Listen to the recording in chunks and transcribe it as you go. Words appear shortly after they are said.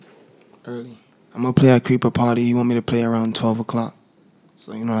Early. I'm gonna play at Creeper Party. He want me to play around 12 o'clock.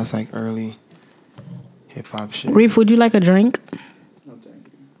 So, that's like early hip-hop shit. Reef, would you like a drink? No, thank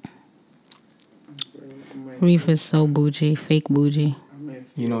you. Reef is so bougie, fake bougie.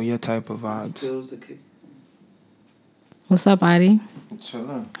 Your type of vibes. What's up, Adi?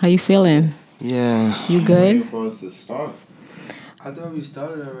 Chillin'. How you feeling? Yeah. You good? For us to start. I thought we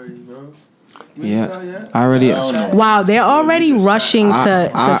started already, bro. Yeah. I already. Wow, they're already rushing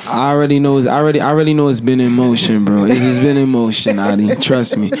to. I already know. I already know it's been in motion, bro. It's just been in motion, Adi.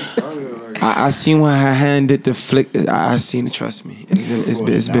 Trust me. I seen when her hand did the flick. I seen it. Trust me.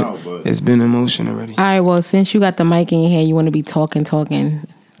 It's been in motion already. All right. Well, since you got the mic in your hand, you want to be talking.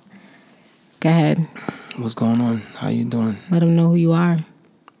 Go ahead. What's going on? How you doing? Let them know who you are.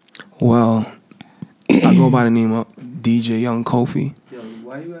 Well, I go by the name of DJ Young Kofi. Yo,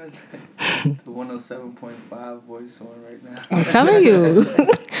 why you guys the 107.5 voice on right now? I'm telling you.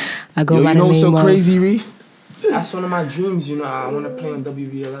 I go by the name of... You know what's so crazy, Reef? That's one of my dreams, I want to play on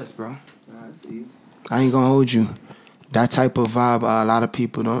WBLS, bro. Nah, that's easy. I ain't gonna hold you. That type of vibe, a lot of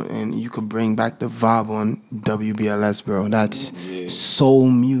people don't, and you could bring back the vibe on WBLS, bro. That's soul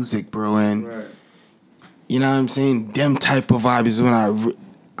music, bro, and you know what I'm saying? Them type of vibes is when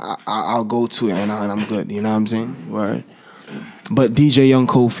I'll go to it and I'm good. You know what I'm saying? Right. But DJ Young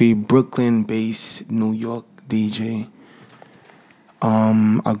Kofi, Brooklyn based, New York DJ.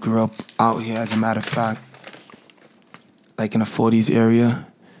 I grew up out here, as a matter of fact, like in the 40s area.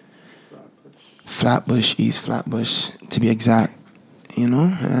 Flatbush, East Flatbush, to be exact.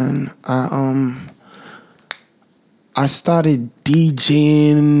 And I started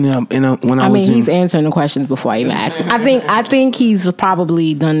DJing when I was he's answering the questions before I even ask him. I think he's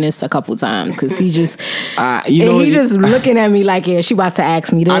probably done this a couple times because he just he's just looking at me like, yeah, she about to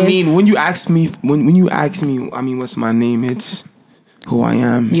ask me this. I mean, when you ask me, what's my name? It's who I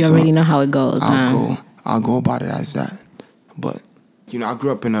am. You already know how it goes. I'll go about it as that. But I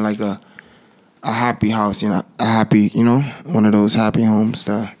grew up in a happy house. A happy, one of those happy homes.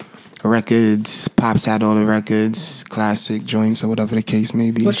 The records, Pops had all the records, classic joints or whatever the case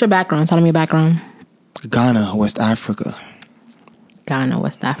may be. What's your background? Tell me your background. Ghana, West Africa.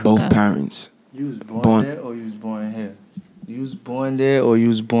 Both parents. You was born there or you was born here? You was born there or you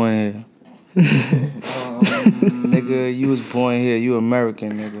was born here? Nigga, you was born here. You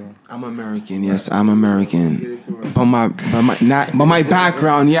American, nigga. I'm American, yes, I'm American. But my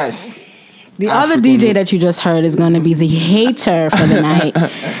background, yes. The other DJ that you just heard is going to be the hater for the night.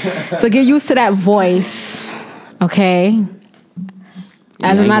 So get used to that voice, okay?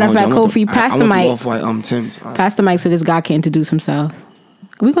 As a matter of fact, Kofi, pass the mic. Pass the mic so this guy can introduce himself.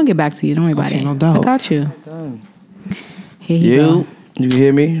 We're going to get back to you. Don't worry about it. No doubt. I got you. Here you go. You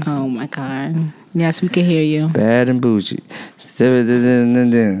hear me? Oh, my God. Yes, we can hear you. Bad and bougie.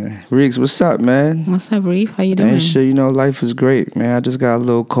 Reeks, what's up, man? What's up, Reef? How you doing? Man, shit, life is great, man. I just got a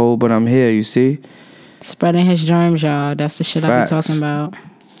little cold, but I'm here, you see? Spreading his germs, y'all. That's the shit I've been talking about.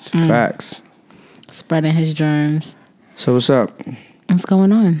 Facts. Spreading his germs. So what's up? What's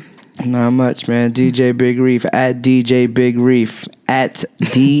going on? Not much, man. DJ Big Reef, at DJ Big Reef, at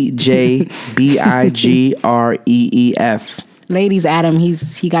DJ BIGREEF. Ladies, Adam,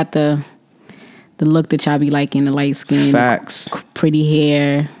 he got the look that y'all be liking, the light skin. Facts. Pretty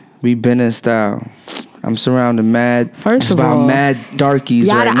hair. We been in style. I'm surrounded mad darkies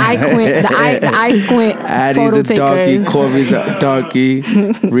y'all right the now. The eye squint. Addie's a darkie, Corby's a darkie,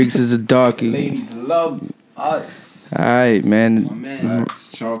 Reeks is a darkie. Ladies love us. All right, man.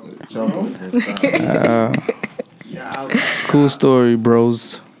 Chocolate. Cool story,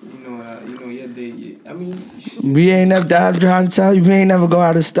 bros. We ain't never. I'm trying to tell you, we ain't never go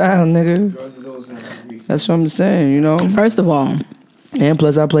out of style, nigga. That's what I'm saying, First of all, and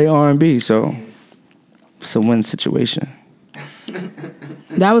plus I play R&B, so it's a win situation.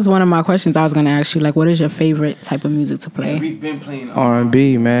 That was one of my questions I was gonna ask you. Like, what is your favorite type of music to play? We've been playing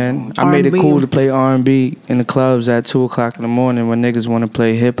R&B, man. I made it cool to play R&B in the clubs at 2:00 in the morning when niggas want to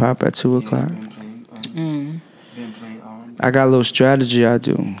play hip hop at 2:00. I got a little strategy I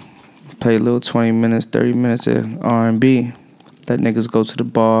do. Play a little 20 minutes, 30 minutes of R&B. Let niggas go to the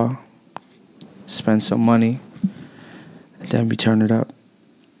bar, spend some money, and then we turn it up.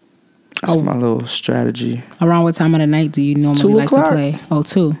 That's my little strategy. Around what time of the night do you normally like to play?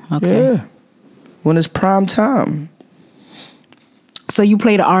 2. Okay. Yeah. When it's prime time. So you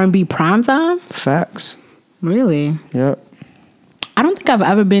play the R&B prime time? Facts. Really? Yep. I don't think I've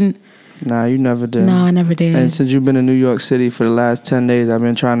ever been... Nah, you never did. No, I never did. And since you've been in New York City for the last 10 days, I've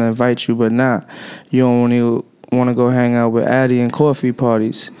been trying to invite you, but you don't want to go hang out with Addie and coffee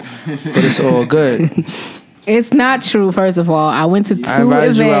parties. But it's all good. It's not true. First of all, I went to 2 events. I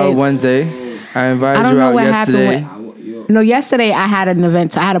invited you out Wednesday. I invited you out yesterday. No, yesterday I had an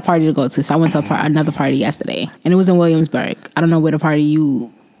event. I had a party to go to, so I went to another party yesterday, and it was in Williamsburg. I don't know where the party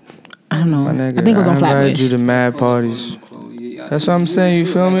you. I don't know. Nigga, I think it was on Flatbush. I invited you to mad parties. That's what I'm saying. You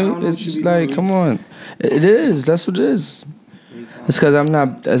feel me? It's just like, come on. It is. That's what it is. It's because I'm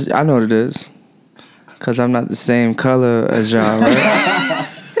not. I know what it is. Because I'm not the same color as y'all, right?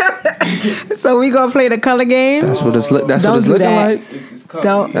 So we gonna play the color game. That's what it's. That's what it's looking like.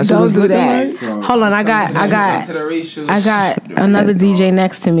 Don't do that. Hold on, I got another DJ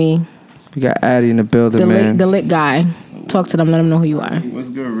next to me. We got Addy in the building, man. The lit guy. Talk to them. Let them know who you are. What's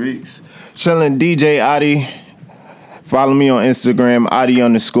good, Reeks? Chilling, DJ Addy. Follow me on Instagram,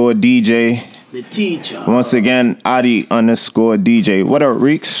 Addy_DJ. The teacher. Once again, Addy_DJ. What up,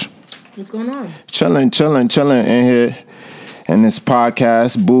 Reeks? What's going on? Chilling in here. In this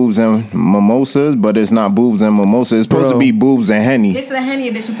podcast, Boobs and Mimosas, but it's not Boobs and Mimosas. It's supposed to be Boobs and Henny. It's the Henny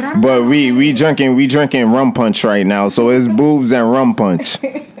edition, but we drinking rum punch right now, so it's Boobs and rum punch.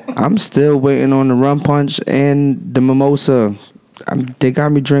 I'm still waiting on the rum punch and the mimosa. They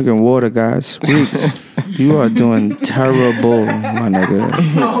got me drinking water, guys. Weeks, you are doing terrible, my nigga.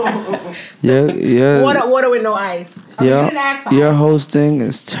 Yeah. Water with no ice. Your hosting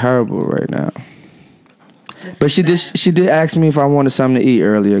is terrible right now. But she did ask me if I wanted something to eat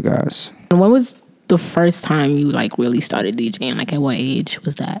earlier, guys. When was the first time you like really started DJing? Like at what age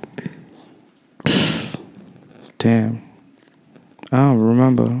was that? Damn. I don't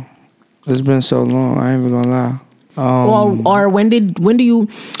remember. It's been so long. I ain't even gonna lie. Or when do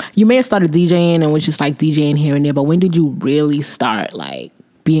you may have started DJing and was just like DJing here and there, but when did you really start like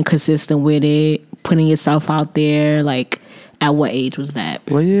being consistent with it, putting yourself out there? Like at what age was that?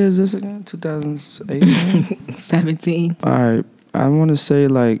 What year is this again? 2018? 17. All right. I want to say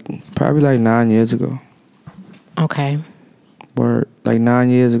probably 9 years ago. Okay. Word. 9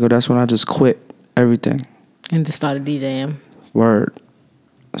 years ago, that's when I just quit everything. And just started DJing. Word.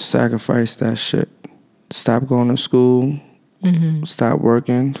 Sacrificed that shit. Stop going to school. Mm-hmm. Stop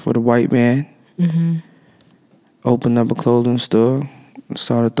working for the white man. Mm-hmm. Opened up a clothing store.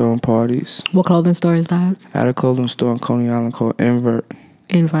 Started throwing parties. What clothing store is that? I had a clothing store in Coney Island called Invert.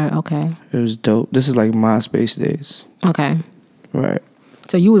 Invert, okay. It was dope. This is like MySpace days. Okay. Right.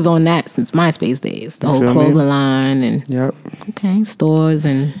 So you was on that since MySpace days. The whole clothing line and... Yep. Okay, stores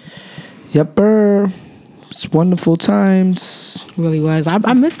and... Yepper. It's wonderful times. It really was.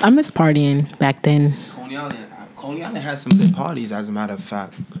 I missed partying back then. Coney Island had some good parties, as a matter of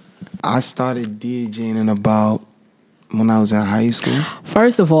fact. I started DJing in about... when I was in high school.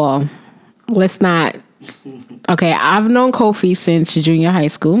 First of all, let's not... Okay, I've known Kofi since junior high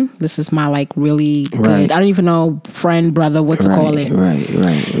school. This is my really good... Right. I don't even know friend, brother, what to call it. Right.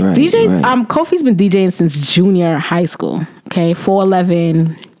 DJs, Kofi's been DJing since junior high school. Okay,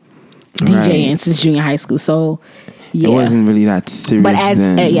 411 DJing since junior high school. So, yeah. It wasn't really that serious. But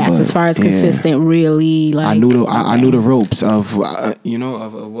as far as consistent, really I knew the ropes of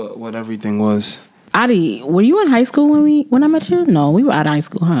what everything was. Adi, were you in high school when I met you? No, we were out of high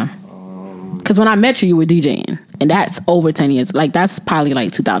school, huh? Because when I met you, you were DJing, and that's over 10 years. That's probably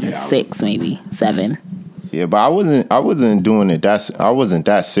 2006, maybe 7. Yeah, but I wasn't doing it. I wasn't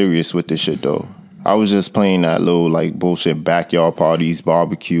that serious with this shit though. I was just playing that little bullshit backyard parties,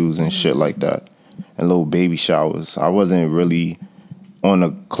 barbecues, and shit like that, and little baby showers. I wasn't really on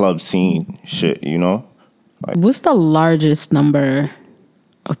a club scene shit, you know. What's the largest number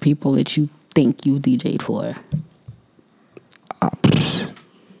of people that you think you DJ'd for? I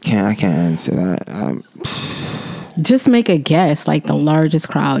can't answer that. Just make a guess, the largest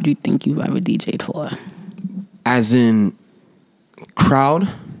crowd you think you've ever DJ'd for. As in crowd?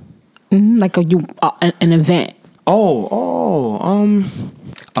 Mm-hmm, an event. It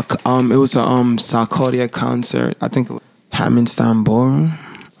was a Sarkodia concert. I think Hammondstein Ballroom.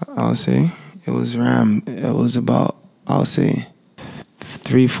 I'll say it was Ram. It was about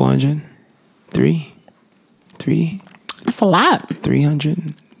 300-400. Three. That's a lot.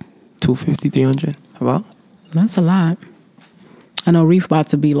 300, 250, 300. About. That's a lot. I know Reef about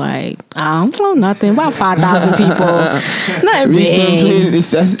to be I don't know nothing. About 5,000 people. Nothing big.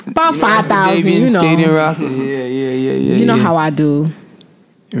 About 5,000, you know. Stadium Rock. Yeah. You know how I do.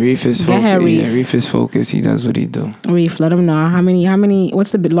 Reef is focused. Yeah, Reef is focused. He does what he do. Reef, let him know how many.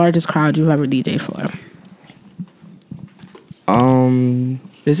 What's the largest crowd you've ever DJ'd for?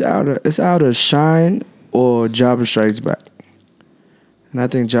 It's out of Shine or Jabba Strikes Back, and I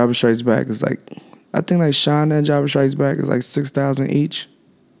think Jabba Strikes Back is Shine and Jabba Strikes Back is 6,000 each.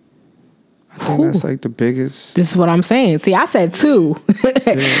 I think that's like the biggest. This is what I'm saying. See, I said 2.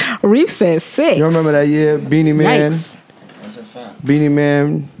 Yeah. Reef said 6. You remember that year, Beanie Man? Yikes. That's a fact. Beanie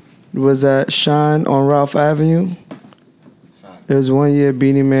Man was at Shine on Ralph Avenue. It was one year,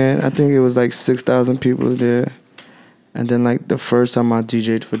 Beanie Man. I think it was like 6,000 people there. And then like the first time I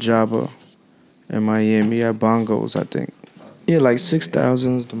DJ'd for Jabba in Miami at Bongos, I think. Yeah, like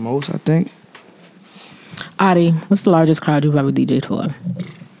 6,000 is the most, I think. Adi, what's the largest crowd you've ever DJ'd for?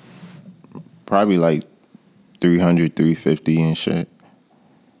 Probably like 300, 350 and shit.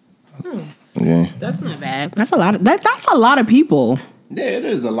 Yeah. That's not bad. That's a lot of that's a lot of people. Yeah, it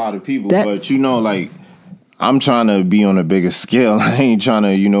is a lot of people, but you know, like, I'm trying to be on a bigger scale. I ain't trying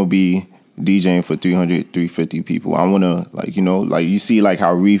to, you know, be DJing for 300, 350 people. I want to, like, you know, like, you see, like,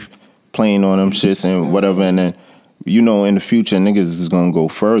 how Reef playing on them shits and whatever, and then, you know, in the future, niggas is going to go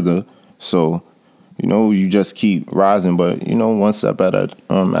further. So, you know, you just keep rising, but, you know, one step at a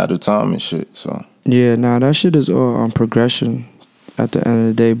time and shit, so. Yeah, nah, that shit is all on progression at the end of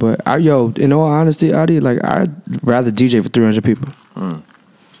the day. But, in all honesty, Adi, like, I'd rather DJ for 300 people.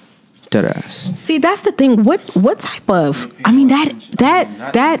 Dead ass. See, that's the thing. What type of? I mean,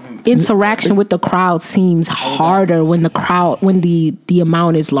 that interaction with the crowd seems harder when the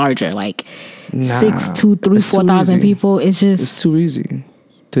amount is larger. Like 6, 2, 3, 4,000 people. It's too easy.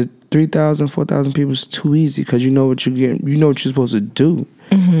 The 3,000, 4,000 people is too easy because you know what you're getting. You know what you're supposed to do.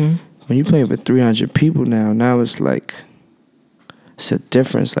 Mm-hmm. When you playing for 300 people now it's like it's a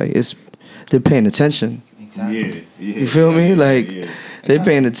difference. Like they're paying attention. Exactly. Yeah. You feel me? Like. Yeah. They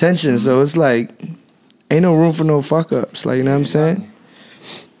paying attention, so it's like ain't no room for no fuck ups. Like, you know what I'm saying?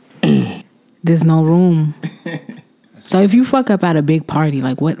 There's no room. So if you fuck up at a big party,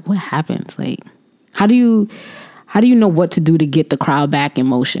 like what happens? Like, how do you know what to do to get the crowd back in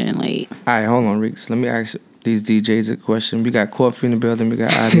motion? Like, all right, hold on, Reeks. Let me ask these DJs a question. We got Coffee in the building. We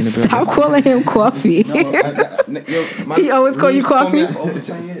got Adi in the building. Stop calling him Coffee. He always call you Coffee.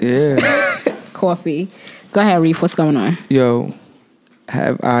 Yeah. Coffee. Go ahead, Reef. What's going on? Yo.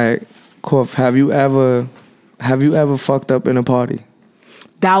 Have you ever fucked up in a party?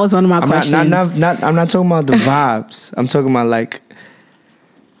 That was one of my questions. I'm not talking about the vibes. I'm talking about like,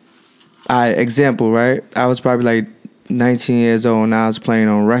 example, right? I was probably like 19 years old and I was playing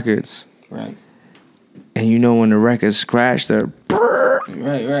on records. Right. And you know when the record scratched, right.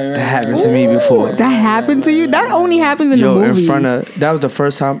 That happened to me before. That happened to you? That only happens in the movies. That was the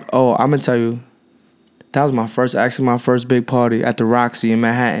first time. Oh, I'm gonna tell you. That was my first big party at the Roxy in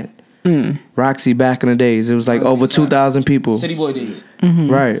Manhattan. Roxy back in the days. It was like over 2,000 people. City Boy days. Mm-hmm.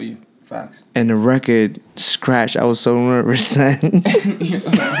 Right. For you. Facts. And the record scratched. I was so nervous. So I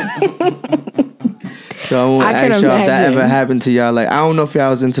want to ask y'all if that ever happened to y'all. Like, I don't know if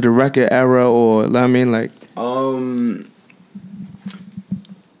y'all was into the record era or, I mean, like.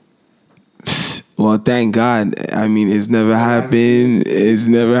 Well, thank God. I mean, it's never happened.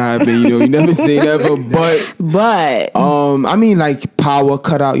 You know, you never say never. But I mean, like power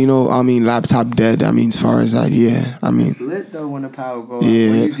cut out. You know, I mean, laptop dead. I mean, as far as that, yeah. I mean, it's lit though when the power go out. Yeah.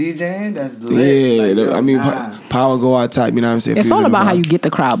 When you DJing, that's lit. Yeah, like, I mean, power go out type. You know what I'm saying? It's all about how you get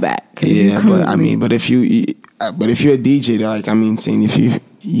the crowd back. Yeah, but if you're a DJ, like I mean, saying if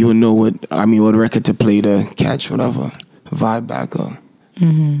you would know what record to play to catch whatever vibe back up.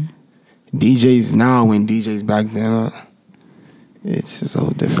 Mm-hmm. DJs now and DJs back then, it's just a whole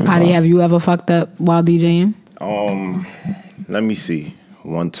different. Adi, have you ever fucked up while DJing? Let me see.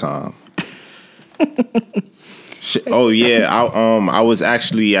 One time. Oh yeah, I was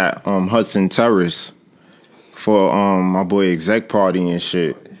actually at Hudson Terrace for my boy exec party and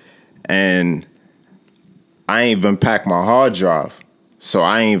shit, and I ain't even packed my hard drive, so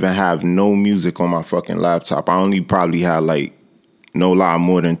I ain't even have no music on my fucking laptop. I only probably had like. No lie,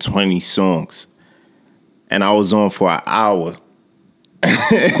 more than 20 songs. And I was on for an hour.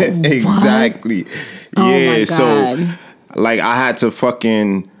 Exactly. Oh yeah, so like I had to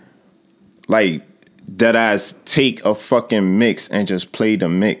fucking like deadass take a fucking mix and just play the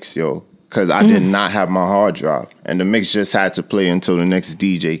mix, yo. Cause I did not have my hard drive. And the mix just had to play until the next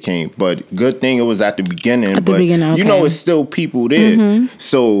DJ came. But good thing it was at the beginning. You know it's still people there. Mm-hmm.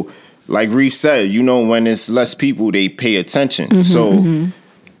 So like Reef said, you know, when it's less people, they pay attention. Mm-hmm, so,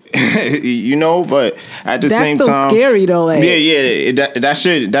 you know, but at the same time, that's still scary though. Like. Yeah, that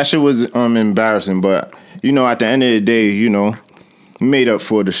shit was embarrassing. But you know, at the end of the day, you know, made up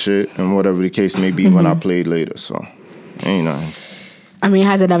for the shit and whatever the case may be when I played later. So, ain't nothing. I mean,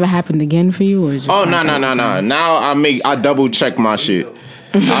 has it ever happened again for you? Or just no. Now I double check my shit.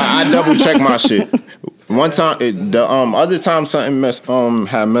 I double check my shit. One time, the other time something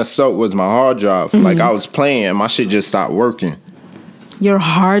had messed up was my hard drive. Mm-hmm. Like I was playing, and my shit just stopped working. Your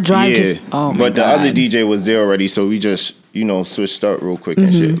hard drive just. Oh my but the God. other DJ was there already, so we just switched up real quick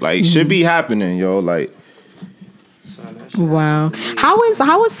and shit. Like should be happening, yo. Like. Wow. How is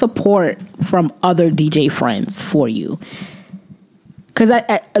support from other DJ friends for you? Because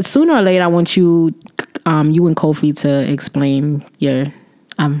sooner or later I want you and Kofi to explain your.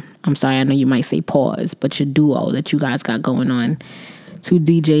 I'm sorry, I know you might say pause, but your duo that you guys got going on. 2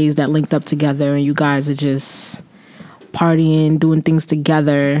 DJs that linked up together and you guys are just partying, doing things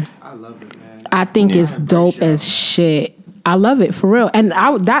together. I love it, man. I think it's dope as shit. I love it for real. And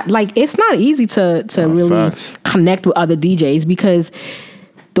it's not easy to really connect with other DJs because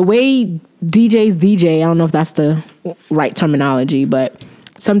the way DJs DJ, I don't know if that's the right terminology, but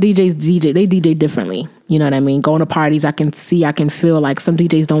some DJs they DJ differently. You know what I mean? Going to parties, I can feel like some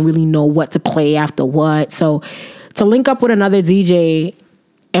DJs don't really know what to play after what. So to link up with another DJ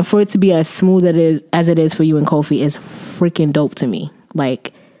and for it to be as smooth as it is for you and Kofi is freaking dope to me.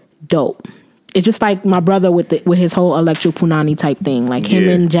 Like, dope. It's just like my brother with his whole Electro Punani type thing. Like him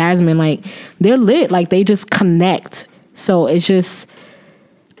and Jasmine, like they're lit. Like they just connect. So it's just,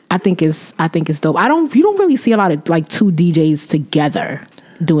 I think it's dope. You don't really see a lot of like 2 DJs together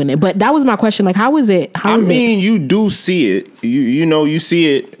doing it. But that was my question. Like, how is it? You do see it. You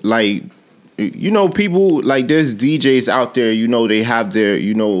see it like, people like there's DJs out there, they have their,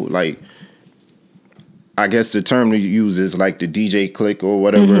 like, I guess the term to use is like the DJ click or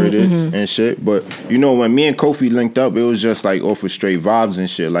whatever it is and shit. But when me and Kofi linked up, it was just like off of straight vibes and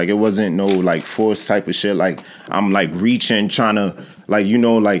shit. Like it wasn't no like forced type of shit. Like I'm like reaching, trying to like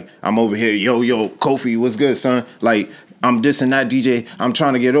like I'm over here, yo, Kofi, what's good, son? Like I'm dissing that DJ. I'm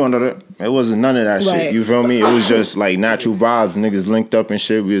trying to get on. It wasn't none of that shit. You feel me? It was just like natural vibes. Niggas linked up and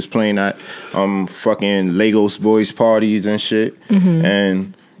shit. We was playing at fucking Lagos Boys parties and shit.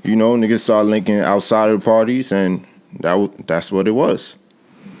 And niggas started linking outside of the parties, and that's what it was.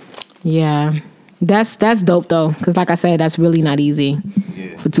 Yeah, that's dope though, because like I said, that's really not easy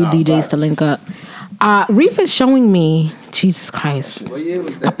for 2 DJs to link up. Reef is showing me, Jesus Christ,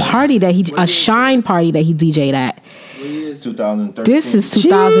 a party a Shine party that he DJ'd at. 2013. This is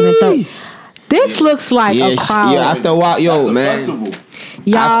 2013. This looks like a crowd. Yeah, after a while, yo, man.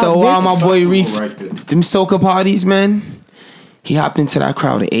 After a while, my boy Reef, them soca parties, man. He hopped into that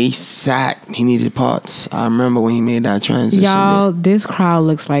crowd ASAP. He needed parts. I remember when he made that transition. Y'all, this crowd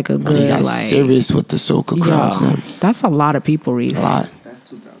looks like a good, he got serious with the soca crowds. That's a lot of people, Reef. A lot.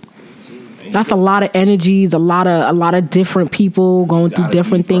 That's a lot of energies, a lot of different people going through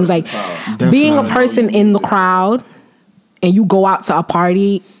different things. Like being a person in the crowd and you go out to a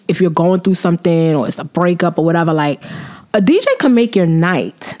party, if you're going through something or it's a breakup or whatever, like a DJ can make your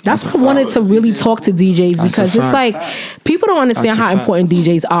night. That's why I wanted to really talk to DJs because it's like people don't understand how important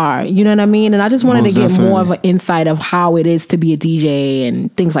DJs are. You know what I mean? And I just wanted to get more of an insight of how it is to be a DJ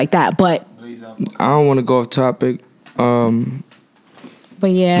and things like that. But I don't want to go off topic. But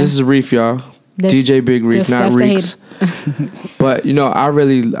yeah, this is Reef, y'all. DJ Big Reef, not Reeks. But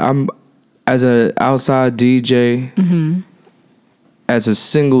I'm as a outside DJ, as a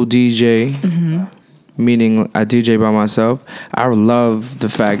single DJ, meaning I DJ by myself. I love the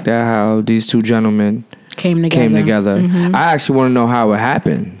fact that how these 2 gentlemen came together. I actually want to know how it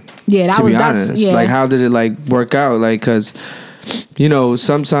happened. Yeah, to be honest, like how did it like work out? Like, cause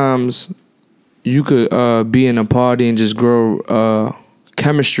sometimes you could be in a party and just grow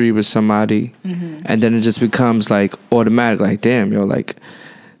chemistry with somebody, and then it just becomes like automatic. Like, damn, yo, like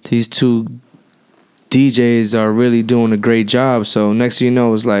these 2 DJs are really doing a great job. So next thing you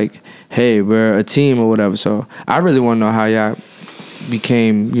know, it's like, hey, we're a team or whatever. So I really want to know how y'all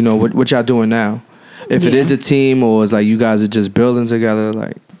became, what y'all doing now. If it is a team or it's like you guys are just building together,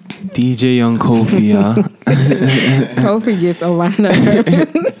 like DJ Young Kofi, Kofi gets on my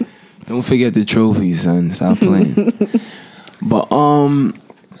nerves. Don't forget the trophy, son. Stop playing. But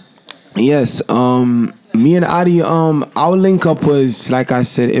yes, me and Adi, our link up was, like I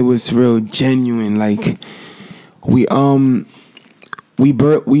said, it was real genuine. Like we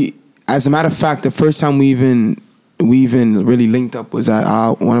as a matter of fact, the first time we even really linked up was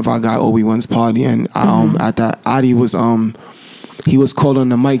at one of our guy Obi-Wan's party, and at that Adi was he was called on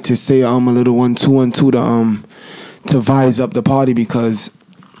the mic to say a little 1-2-1-2 to vibes up the party because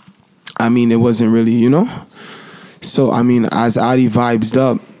it wasn't really So as Adi vibes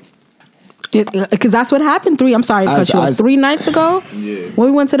up, because that's what happened 3 nights ago when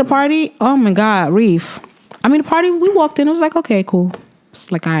we went to the party. Oh my God, Reef. The party, we walked in, it was like, okay, cool.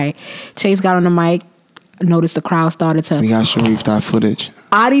 It's like, all right. Chase got on the mic, noticed the crowd started to. We got Sharif that footage.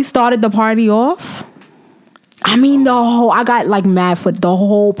 Adi started the party off, I mean, I got like mad for the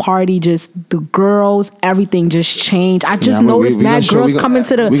whole party. Just the girls, everything just changed. I just noticed mad girls coming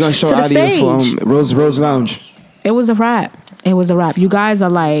to the We're gonna show to the stage. stage. Rose Lounge. It was a wrap. You guys are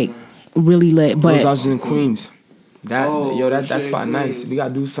like really lit. But Rose Lounge is in Queens. That spot nice. We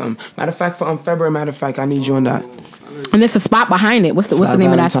gotta do something. Matter of fact, for February. Matter of fact, I need you on that. And there's a spot behind it. What's the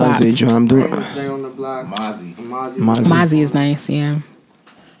name of that spot? Day, John. I'm doing. Mozzie is nice. Yeah.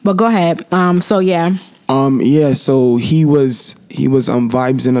 But go ahead. So yeah. So he was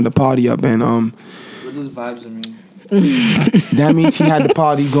vibes in at the party up and What does vibes mean? That means he had the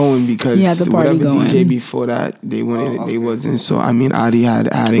party going because whatever going. DJ before that they wanted they wasn't. So I mean Adi had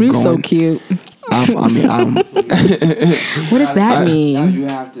it Reef's going. so cute. I mean what does that mean? Now you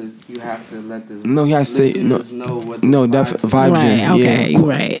have to let the listeners know what vibes right, in. Okay, yeah.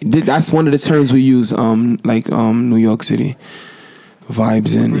 Right. That's one of the terms we use New York City.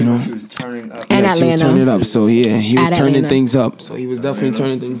 Vibes in, you know. She was turning up. And yes, Atlanta. he was turning up. So yeah, he was turning Atlanta. things up. So he was definitely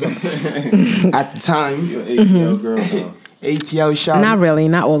turning things up at the time. You're an ATL girl, though. ATL shot. Not really,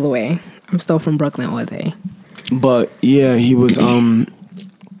 not all the way. I'm still from Brooklyn all day. But yeah, he was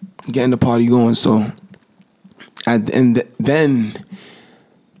getting the party going. So then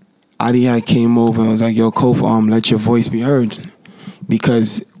Adi had came over and was like, "Yo, Kof, let your voice be heard,"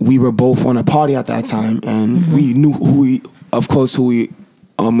 because we were both on a party at that time and we knew who each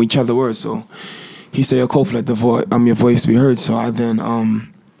other were. So he said, "Yo, Kof, let your voice be heard." So I then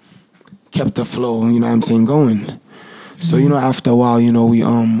kept the flow, you know what I'm saying, going. So, you know, after a while, you know, we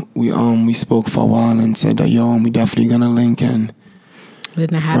spoke for a while and said that, yo, we definitely gonna link, and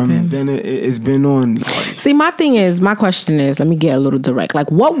didn't happen. from then it's been on. See, my question is, let me get a little direct.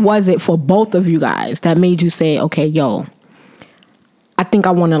 Like, what was it for both of you guys that made you say, okay, yo, I think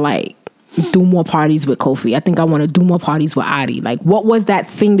I want to like do more parties with Kofi. I think I want to do more parties with Adi. Like, what was that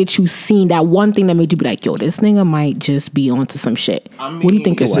thing that you seen, that one thing that made you be like, yo, this nigga might just be onto some shit? What do you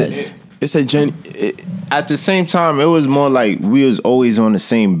think it was? At the same time, it was more like we was always on the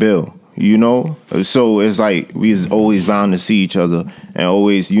same bill, you know? So it's like we was always bound to see each other and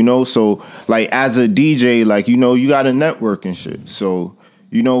always, you know? So like as a DJ, like, you know, you got to network and shit. So,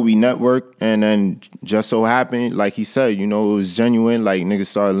 you know, we networked and then just so happened, like he said, you know, it was genuine. Like niggas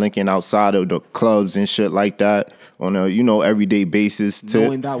started linking outside of the clubs and shit like that on a, you know, everyday basis.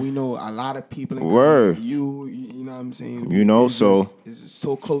 Knowing that we know a lot of people in Word. You know what I'm saying? You know, so it's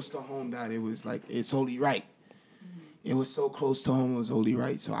so close to home that it was like, it's only right. It was so close to home, it was only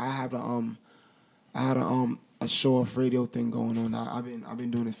right. So I had a show off radio thing going on. I've been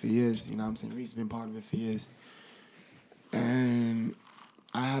doing this for years, you know what I'm saying? Reed's been part of it for years. And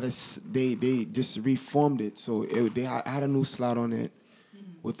they just reformed it. So I had a new slot on it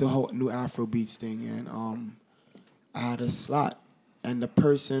with the whole new Afro beats thing, and I had a slot, and the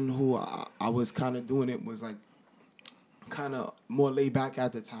person who I was kind of doing it was like kind of more laid back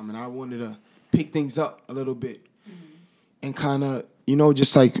at the time, and I wanted to pick things up a little bit and kind of, you know,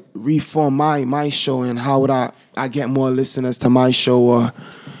 just like reform my show, and how would I get more listeners to my show, or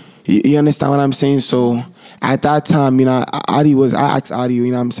you understand what I'm saying? So at that time, you know, I asked Adi, you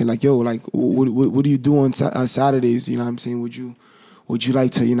know what I'm saying, like, yo, like, what do you do on Saturdays, you know what I'm saying? Would you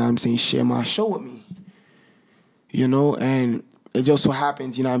like to, you know what I'm saying, share my show with me? You know, and it just so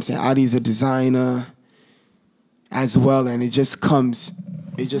happens, you know what I'm saying, Adi's a designer as well, and it just comes.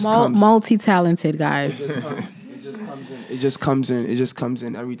 Multi-talented, guys. It just comes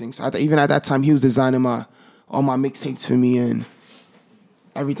in everything. So even at that time, he was designing all my mixtapes for me and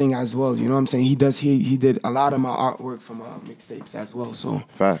everything as well. You know what I'm saying? He did a lot of my artwork for my mixtapes as well. So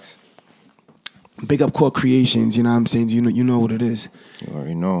facts. Big up Core Creations. You know what I'm saying? You know what it is. You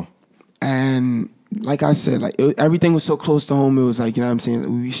already know. And like I said, like everything was so close to home. It was like, you know what I'm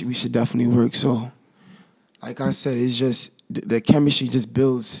saying, we should definitely work. So like I said, it's just the chemistry just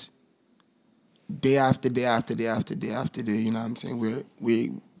builds day after day after day after day after day. You know what I'm saying?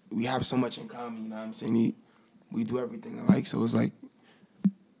 We have so much in common. You know what I'm saying? We do everything alike. So it's like,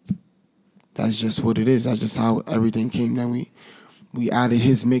 that's just what it is. That's just how everything came. Then we added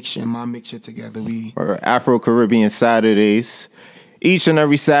his mixture and my mixture together. Afro-Caribbean Saturdays. Each and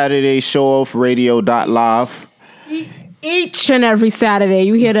every Saturday, showoffradio.live. Each and every Saturday.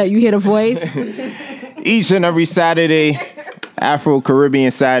 You hear the voice? Each and every Saturday, Afro-Caribbean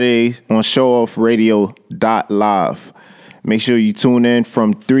Saturdays on showoffradio.live. Make sure you tune in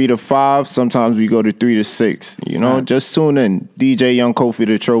from 3 to 5. Sometimes we go to 3 to 6. You know, nice. Just tune in. DJ Young Kofi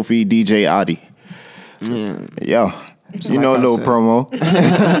the Trophy, DJ Adi. Yeah. Yo. So you know, a little promo.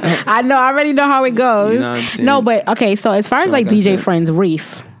 I know. I already know how it goes. You know what I'm saying? No, but okay. So as far as like DJ friends,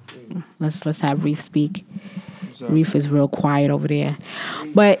 Reef. Let's have Reef speak. Reef is real quiet over there.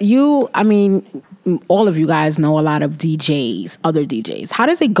 But you, I mean, all of you guys know a lot of DJs, other DJs. How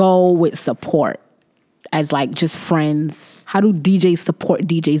does it go with support as like just friends? How do DJs support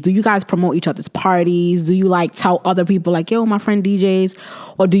DJs? Do you guys promote each other's parties? Do you like tell other people like, yo, my friend DJs?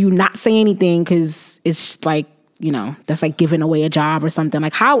 Or do you not say anything because it's like, you know, that's like giving away a job or something?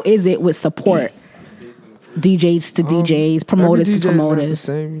 Like, how is it with support? DJs to DJs, promoters to promoters. Not the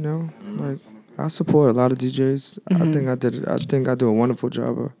same, you know. Like, I support a lot of DJs. I think I do a wonderful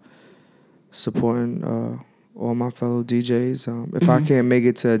job of supporting all my fellow DJs. If I can't make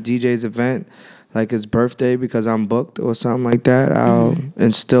it to a DJ's event, like his birthday because I'm booked or something like that, I'll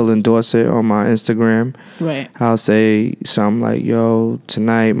still endorse it on my Instagram. Right. I'll say something like, yo,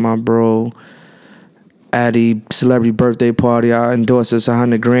 tonight my bro Addy celebrity birthday party, I'll endorse this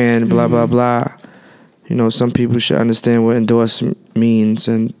 $100,000, blah, blah, blah. You know, some people should understand what endorse means.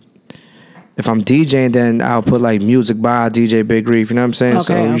 And if I'm DJing, then I'll put like music by DJ Big Reef, you know what I'm saying?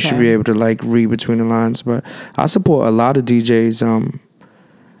 So you should be able to like read between the lines. But I support a lot of DJs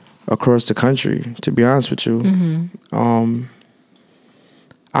across the country, to be honest with you. I'm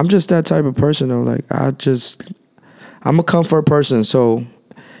just that type of person though. Like I'm a comfort person, so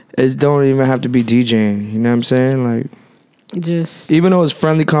it don't even have to be DJing, you know what I'm saying? Like, just even though it's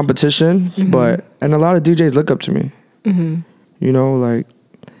friendly competition, and a lot of DJs look up to me. You know, like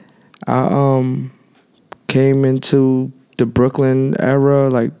I came into the Brooklyn era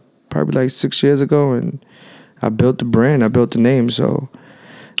like probably like 6 years ago, and I built the brand, I built the name, so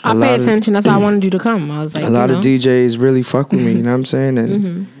I pay attention. That's why I wanted you to come. I was like, a lot of DJs really fuck with me, you know what I'm saying?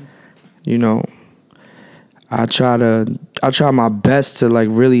 And you know, I try my best to like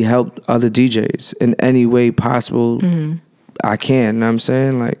really help other DJs in any way possible I can, you know what I'm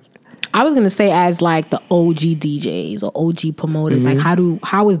saying? Like, I was gonna say, as like the OG DJs or OG promoters, like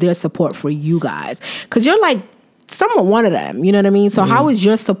how is their support for you guys? Because you're like somewhat one of them, you know what I mean? So how is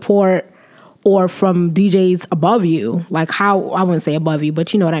your support, or from DJs above you? Like, how, I wouldn't say above you,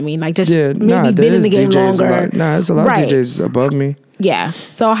 but you know what I mean? Like, just maybe been in the game longer. There's a lot of DJs above me. Yeah.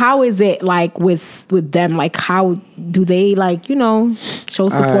 So how is it like with them? Like, how do they like, you know, show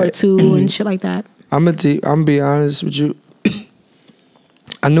support too and shit like that? I'm gonna be honest with you.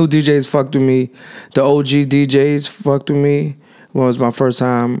 I knew DJs fucked with me. The OG DJs fucked with me when it was my first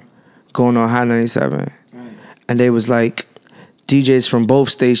time going on Hot 97. Right. And they was like DJs from both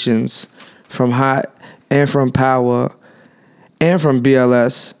stations, from Hot and from Power and from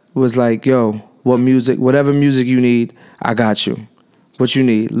BLS, was like, yo, whatever music you need, I got you. What you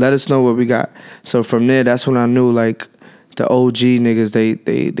need, let us know what we got. So from there, that's when I knew like the OG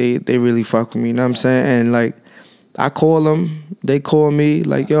niggas, they really fuck with me, you know what I'm saying? And like, I call them, they call me,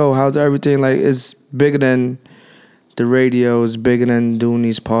 like, yo, how's everything? Like, it's bigger than the radio, it's bigger than doing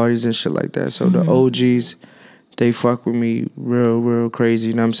these parties and shit like that. So the OGs, they fuck with me real crazy,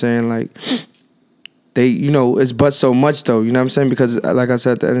 you know what I'm saying? Like, they, you know, it's but so much though, you know what I'm saying? Because like I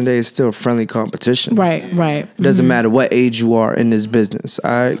said, at the end of the day, it's still a friendly competition. Right. It doesn't matter what age you are in this business,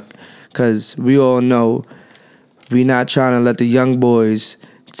 all right? Because we all know we not trying to let the young boys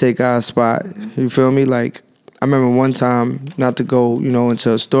take our spot. You feel me? Like, I remember one time, not to go, you know,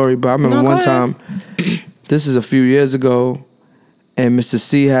 into a story, but I remember one time, this is a few years ago, and Mr.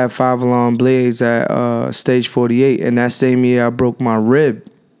 C had 5 Alarm Blades at Stage 48, and that same year I broke my rib.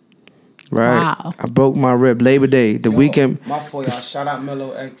 Right? Wow. I broke my rib. Labor Day, the weekend. My fault, y'all. Shout out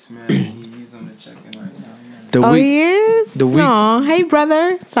Mellow X, man. He's on the check-in right now. He is? Aw, hey,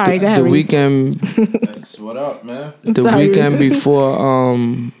 brother. Sorry, go ahead. The weekend. X, what up, man? The weekend before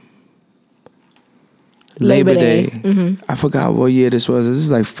Labor Day. I forgot what year this was. This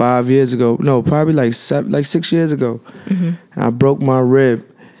is like 5 years ago. No, probably like 6 years ago. And I broke my rib,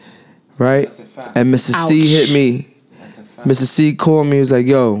 right? That's a fact. And Mr. C hit me. That's a fact. Mr. C called me. He was like,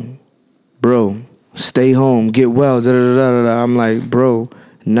 yo, bro, stay home, get well, da-da-da-da-da. I'm like, bro,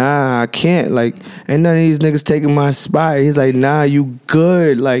 nah, I can't. Like, ain't none of these niggas taking my spot. He's like, nah, you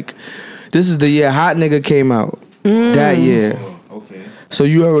good. Like, this is the year Hot Nigga came out. That year. Okay. So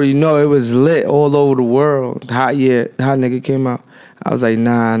you already know it was lit all over the world. Hot Nigga came out. I was like,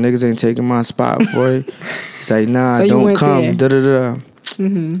 nah, niggas ain't taking my spot, boy. He's like, nah, so don't come, da-da-da.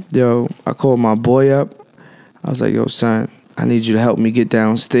 Yo, I called my boy up. I was like, yo, son, I need you to help me get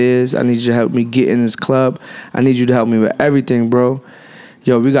downstairs. I need you to help me get in this club. I need you to help me with everything, bro.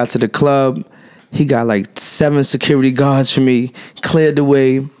 Yo, we got to the club. He got like 7 security guards for me. Cleared the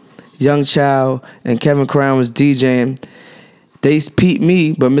way. Young Child and Kevin Crown was DJing. They peeped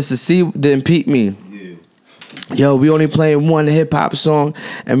me, but Mr. C didn't peep me. Yeah. Yo, we only playing one hip-hop song,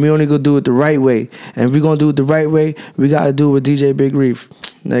 and we only gonna do it the right way. And if we gonna do it the right way, we gotta do it with DJ Big Reef.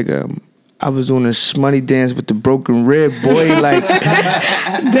 Nigga, I was doing a shmoney dance with the broken rib, boy. Like,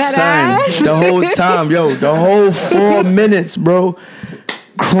 son, the whole time, the whole 4 minutes, bro.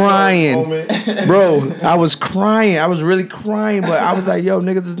 Crying, bro. I was crying. I was really crying, but I was like, yo,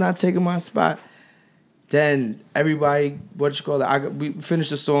 niggas is not taking my spot. Then everybody, we finished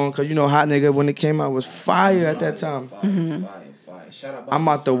the song, because Hot Nigga, when it came out, was fire at that time. Fire. I'm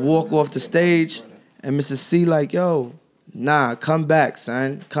about to walk off the stage, and Mrs. C like, yo, nah, come back,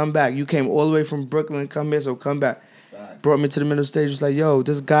 son. Come back. You came all the way from Brooklyn, come here, so come back. Brought me to the middle of the stage, was like, yo,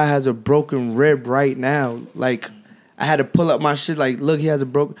 this guy has a broken rib right now. Like, I had to pull up my shit, like, look, he has a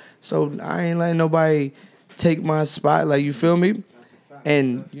broken... So I ain't letting nobody take my spot, like, you feel me?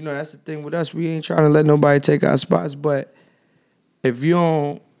 And, that's the thing with us. We ain't trying to let nobody take our spots. But if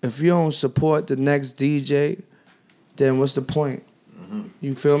you don't support the next DJ, then what's the point? Mm-hmm.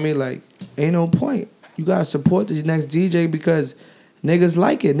 You feel me? Like, ain't no point. You got to support the next DJ because niggas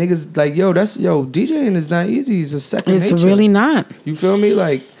like it. Niggas like, DJing is not easy. It's a second nature. It's really not. You feel me?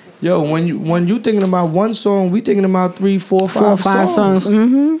 Like, when you thinking about one song, we thinking about 3, 4, 5 songs.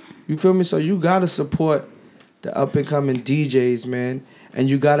 Mm-hmm. You feel me? So you got to support the up-and-coming DJs, man. And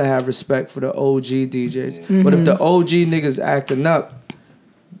you got to have respect for the OG DJs. Mm-hmm. But if the OG niggas acting up,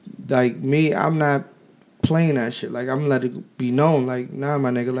 like me, I'm not playing that shit. Like, I'm letting it be known. Like, nah,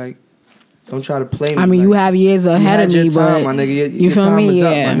 my nigga, like, don't try to play me. I mean, like, you have years ahead of me, time, but... my nigga. Your time is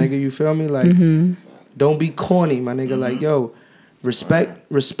up, my nigga. You feel me? Like, don't be corny, my nigga. Like, yo, respect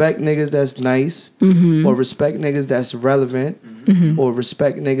niggas that's nice, or respect niggas that's relevant, or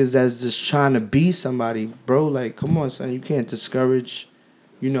respect niggas that's just trying to be somebody, bro. Like, come on, son. You can't discourage,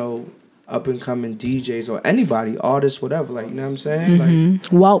 up and coming DJs or anybody, artists, whatever. Like, you know what I'm saying?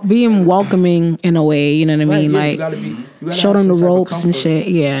 Like, being welcoming in a way. You know what I mean? Right, like, you gotta show them the ropes and shit.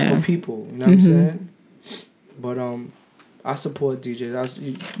 Yeah, for people. You know what I'm saying? But I support DJs. I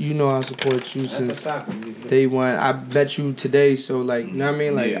support you since day one. I bet you today. So, like, you know what I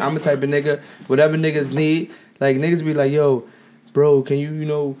mean? Like, I'm a type of nigga. Whatever niggas need, like, niggas be like, yo, bro, can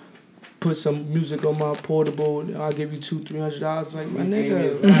you put some music on my portable? I'll give you $200-$300. Like, my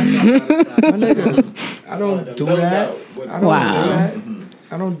nigga, I don't do that.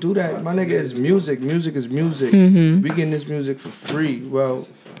 I don't do that. My nigga, is music. Music is music. We getting this music for free. Well,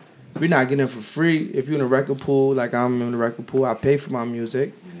 we're not getting it for free. If you're in a record pool, like I'm in a record pool, I pay for my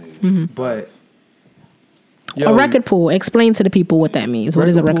music. But a record pool. Explain to the people what that means. What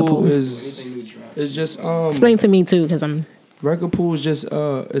is a record pool? Is just explain to me too, because I'm. Record pool is just they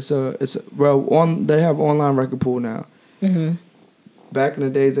have online record pool now. Back in the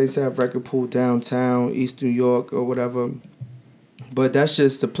days, they used to have record pool downtown, East New York or whatever. But that's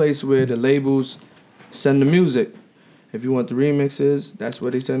just the place where the labels send the music. If you want the remixes, that's where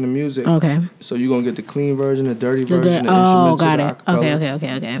they send the music. Okay. So you're gonna get the clean version, the dirty version, the instrumental, got the it. acapellas.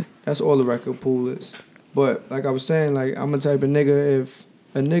 Okay. That's all the record pool is. But like I was saying, like I'm a type of nigga. If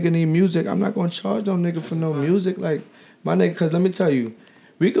a nigga need music, I'm not gonna charge no nigga for no music. Like, my nigga, because let me tell you,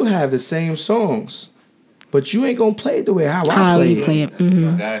 we could have the same songs, but you ain't gonna play it the way how I play it.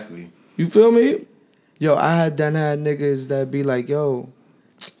 Exactly. You feel me? Yo, I had niggas that be like, yo,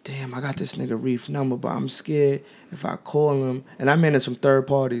 damn, I got this nigga Reef number, but I'm scared if I call him, and I'm in some third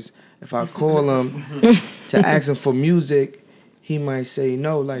parties, if I call him to ask him for music, he might say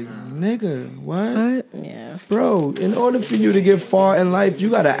no. Like, nigga, what? Yeah. Bro, in order for you to get far in life, you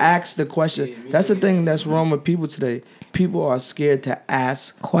gotta ask the question. That's the thing that's wrong with people today. People are scared to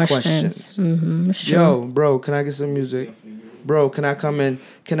ask questions. Yo, bro, can I get some music? Bro, can I come in?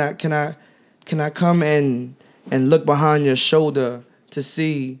 Can I come in and look behind your shoulder to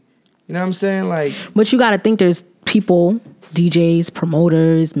see? You know what I'm saying? Like, but you gotta think there's people, DJs,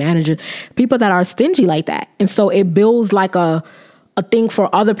 promoters, managers, people that are stingy like that. And so it builds like a thing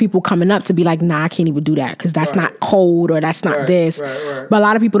for other people coming up to be like, nah, I can't even do that because that's not code or that's not this. Right. But a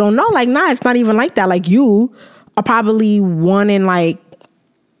lot of people don't know, like, nah, it's not even like that. Like, you are probably one in like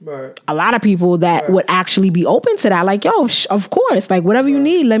a lot of people that would actually be open to that. Like, yo, of course, like whatever you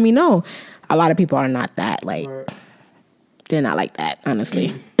need, let me know. A lot of people are not that. Like, they're not like that,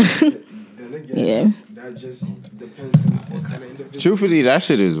 honestly. Then again, that just depends on what kind of individual. Truthfully, that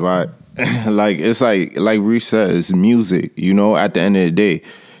shit is right. Like, it's like Reef said, it's music, at the end of the day.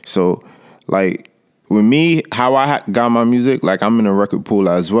 So, like, with me, how I got my music, like, I'm in a record pool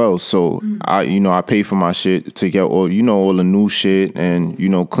as well. So, I pay for my shit to get all the new shit and,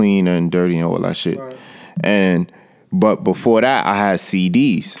 clean and dirty and all that shit. Right. But before that, I had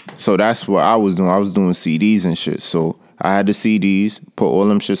CDs. So that's what I was doing. I was doing CDs and shit. So I had the CDs, put all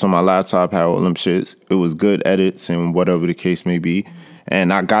them shits on my laptop, had all them shits. It was good edits and whatever the case may be.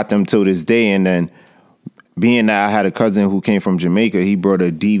 And I got them till this day. And then being that I had a cousin who came from Jamaica, he brought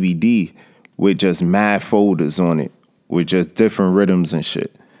a DVD with just mad folders on it, with just different rhythms and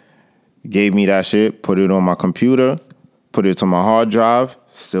shit. Gave me that shit, put it on my computer, put it to my hard drive,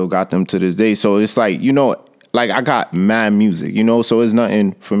 still got them to this day. So it's like, you know, like I got mad music, you know, so it's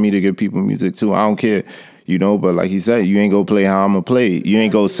nothing for me to give people music too. I don't care, you know, but like he said, you ain't gonna play how I'm gonna play it. You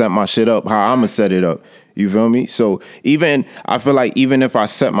ain't gonna set my shit up how I'm gonna set it up. You feel me? So I feel like even if I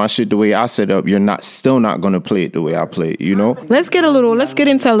set my shit the way I set up, you're still not gonna play it the way I play it, you know? Let's get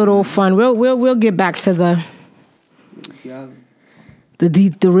into a little fun. We'll get back to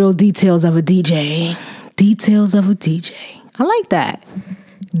the real details of a DJ. Details of a DJ. I like that.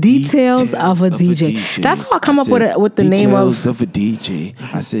 Details of a DJ. That's how I come up with the name of. Details of a DJ.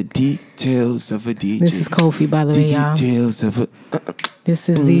 I said details of a DJ. This is Kofi, by the way, y'all. Details of a. This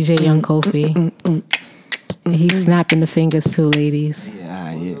is DJ Young Kofi. He's snapping the fingers too, ladies.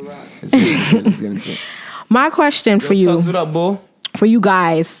 Yeah. Let's get into it. My question for you. What up, boy? For you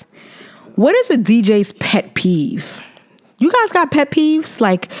guys, what is a DJ's pet peeve? You guys got pet peeves?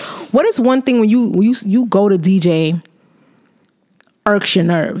 Like, what is one thing when you go to DJ irks your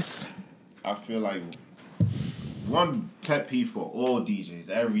nerves? I feel like one pet peeve for all DJs,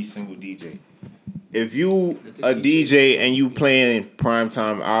 every single DJ. If you a DJ and you playing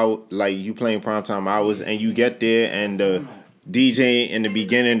primetime out, like you playing primetime hours, and you get there and the DJ in the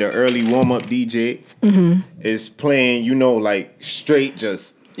beginning, the early warm up DJ is playing, you know, like straight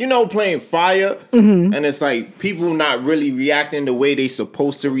just, you know, playing fire, and it's like people not really reacting the way they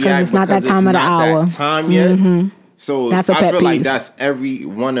supposed to react it's not that time of the hour. That time yet. So That's a I pet feel peeve. like that's every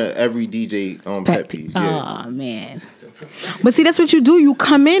DJ pet peeve. Yeah. Oh man. But see, that's what you do. You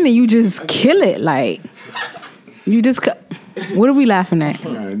come in and you just kill it. Like you just. What are we laughing at?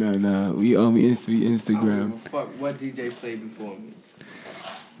 No. We Instagram. Fuck what DJ played before me.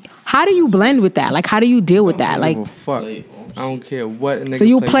 How do you blend with that? Like, how do you deal with that? Like, fuck. I don't care what a nigga so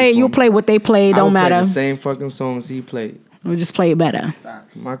you played before me. play what they play. Don't matter. Play the same fucking songs he played. We'll just play it better.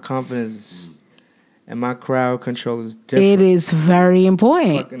 My confidence and my crowd control is different. It is very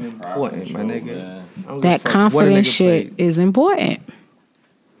important. Fucking important, my nigga. That confidence shit is important.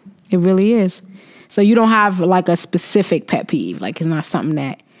 It really is. So you don't have like a specific pet peeve. Like it's not something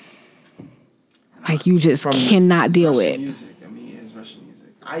that like you just cannot deal with. Music. I mean, it's Russian music.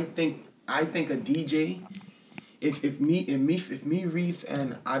 I think a DJ. If me, Reef,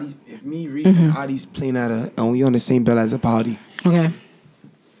 and Adi, and Adi's playing and we on the same bill as a party. Okay.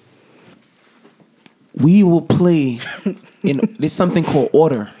 We will play there's something called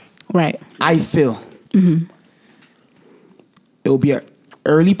order. Right. I feel. It'll be an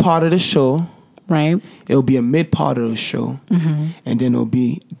early part of the show. Right. It'll be a mid part of the show. And then it'll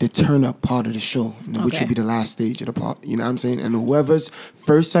be the turn up part of the show, which will be the last stage of the part. You know what I'm saying? And whoever's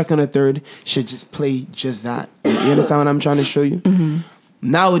first, second, or third should just play just that. You understand what I'm trying to show you?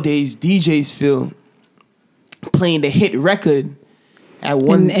 Nowadays, DJs feel playing the hit record at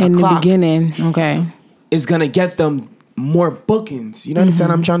 1 o'clock. In the beginning. Okay. Is gonna get them more bookings. You know understand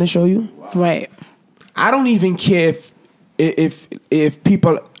what I'm trying to show you? Right. I don't even care if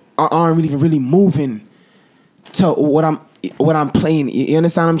people aren't really moving to what I'm playing. You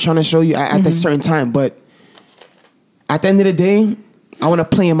understand what I'm trying to show you at a certain time. But at the end of the day, I want to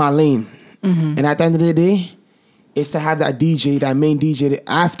play in my lane. And at the end of the day, it's to have that DJ, that main DJ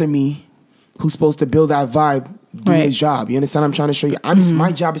after me, who's supposed to build that vibe, do his job. You understand what I'm trying to show you?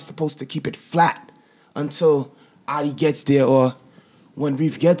 My job is supposed to keep it flat until Adi gets there or when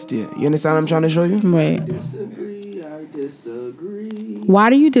Reef gets there. You understand what I'm trying to show you? Right. I disagree. Why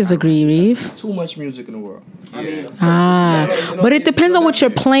do you disagree, Reef? Too much music in the world. I mean, of course. But it depends on what you're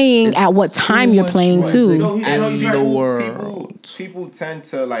playing at what time you're playing too. The world. People tend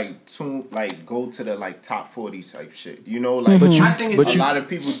to go to the top 40 type shit. You know, like a lot of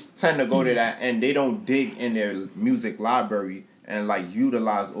people tend to go to that and they don't dig in their music library and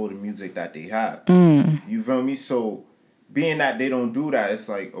utilize all the music that they have. You feel me? So being that they don't do that, it's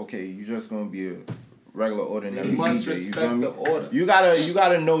like, okay, you're just gonna be a regular ordinary you must DJ. respect the order. You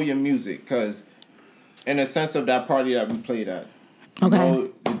gotta know your music, cause in the sense of that party that we played at, you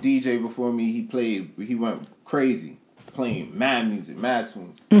know, the DJ before me, he went crazy, playing mad music, mad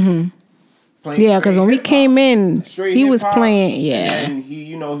tunes. Yeah, because when we came in, he was playing. Yeah, and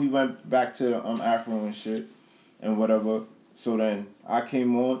he went back to the Afro and shit and whatever. So then I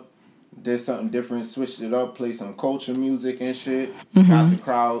came on, did something different, switched it up, played some culture music and shit, got the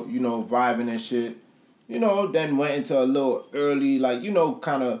crowd, vibing and shit. Then went into a little early,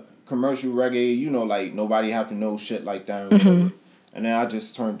 kind of commercial reggae, nobody have to know shit like that and whatever. And then I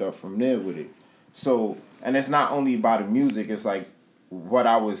just turned up from there with it. So, and it's not only about the music, it's like what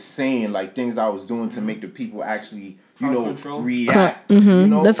I was saying, like things I was doing to make the people actually, control. react.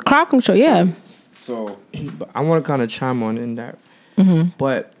 That's crowd control, yeah. So But I want to kind of chime on in that,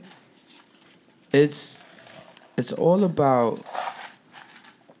 but it's all about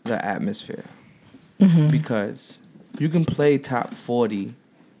the atmosphere because you can play top 40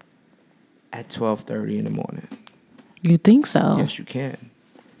 at 12:30 in the morning. You think so? Yes, you can.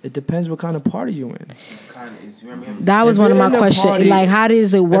 It depends what kind of party you're in. That was If one of you're my in a questions. party- Like, how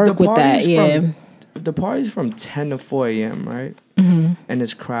does it work with that? Yeah. If the party's from 10 to 4 a.m., right? And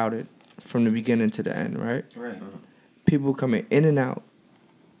it's crowded from the beginning to the end, right? Right. People coming in and out.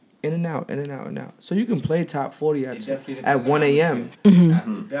 In and out. So you can play top 40 at 1 a.m.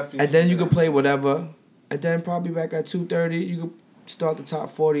 And then you can play whatever. And then probably back at 2:30, you can start the top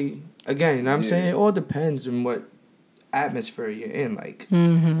 40 again. You know what I'm saying? It all depends on what atmosphere you're in. Like,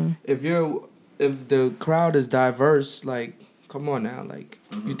 if the crowd is diverse, like, come on now. Like,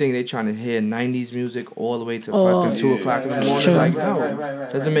 you think they trying to hear 90s music all the way to fucking 2 o'clock in the morning? Sure. Like, no.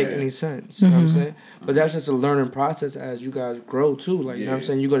 Doesn't make any sense. You know what I'm saying? But that's just a learning process as you guys grow, too. Like, you know what I'm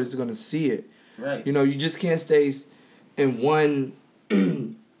saying? You're just going to see it. Right. You know, you just can't stay in one...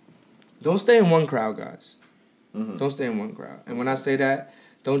 Don't stay in one crowd, guys. Don't stay in one crowd. And when I say that,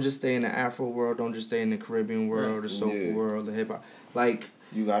 don't just stay in the Afro world. Don't just stay in the Caribbean world, the soca world, the hip hop. Like,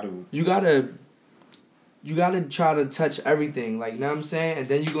 you gotta try to touch everything. Like, you know what I'm saying? And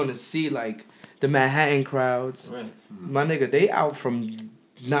then you're gonna see like the Manhattan crowds. Right. My nigga, they out from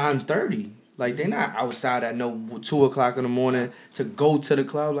 9:30. Like, they not outside at 2 o'clock in the morning to go to the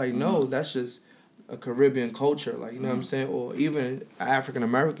club. Like, no, that's just a Caribbean culture, like, you know what I'm saying, or even African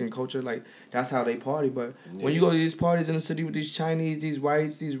American culture, like, that's how they party. But when you go to these parties in the city with these Chinese, these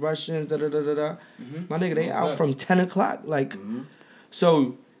whites, these Russians, my nigga, they out from 10 o'clock, like,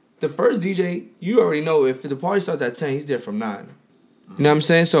 so the first DJ, you already know if the party starts at 10, he's there from 9. You know what I'm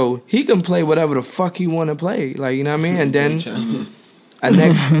saying? So he can play whatever the fuck he want to play, like, you know what I mean? And then a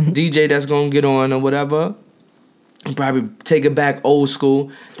next DJ that's gonna get on or whatever, probably take it back old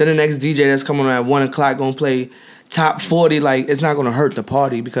school. Then the next DJ that's coming on at 1 o'clock gonna play top 40. Like, it's not gonna hurt the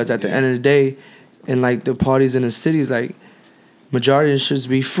party because at the end of the day, and like the parties in the cities, like, majority of it should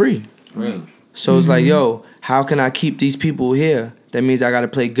be free. Right. So it's like, yo, how can I keep these people here? That means I gotta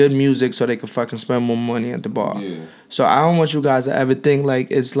play good music so they can fucking spend more money at the bar. Yeah. So I don't want you guys to ever think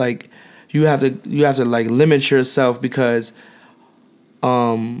like it's like you have to like limit yourself because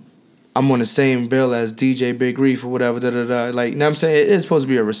I'm on the same bill as DJ Big Reef or whatever, Like, you know what I'm saying? It is supposed to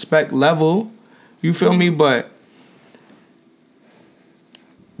be a respect level. You feel me? But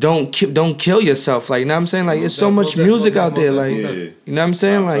don't kill yourself. Like, you know what I'm saying? Like, it's so much music out there. Like, you know what I'm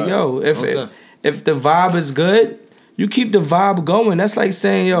saying? Like, yo, if the vibe is good, you keep the vibe going. That's like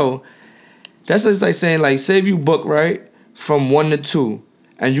saying, yo, that's just like saying, like, say if you book, right, from 1 to 2,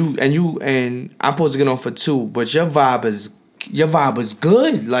 and I'm supposed to get on for 2, but your vibe is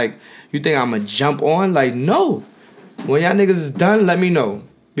good. Like, you think I'm gonna jump on? Like, no. When y'all niggas is done, let me know.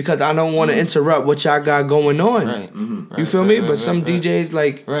 Because I don't want to interrupt what y'all got going on. Right. You feel me? But some DJs,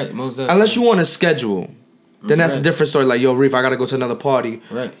 like, most definitely. Unless you want to schedule, then that's a different story. Like, yo, Reef, I gotta go to another party.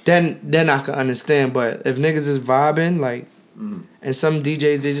 Right. Then I can understand. But if niggas is vibing, like, and some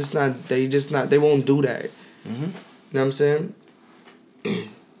DJs, they won't do that. You know what I'm saying?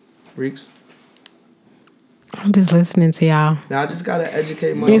 Reeks? I'm just listening to y'all. Now I just gotta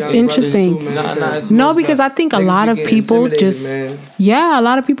educate my. It's interesting. Too, man, no, because I think a lot of people just, a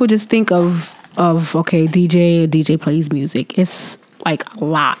lot of people just think of okay, DJ plays music. It's like a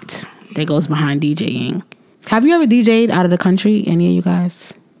lot that goes behind DJing. Have you ever DJ'd out of the country? Any of you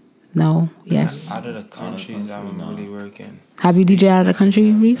guys? No. Yes. Out of the countries, I'm really working. Have you DJ'd out of the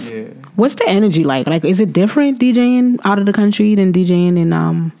country, Reef? Yeah. What's the energy like? Like, is it different DJing out of the country than DJing in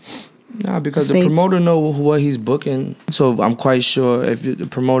Nah, because the promoter know what he's booking. So I'm quite sure if the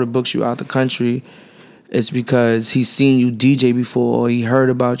promoter books you out the country, it's because he's seen you DJ before, or he heard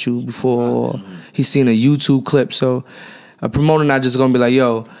about you before, or he's seen a YouTube clip. So a promoter not just gonna be like,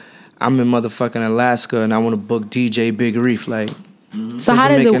 yo, I'm in motherfucking Alaska and I want to book DJ Big Reef. Like, so how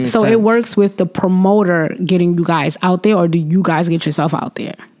does it? So it works with the promoter getting you guys out there, or do you guys get yourself out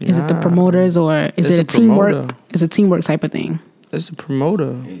there? Is it the promoters, or is it a teamwork? It's a teamwork type of thing. It's the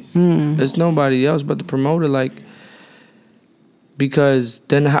promoter. It's nobody else but the promoter. Like, because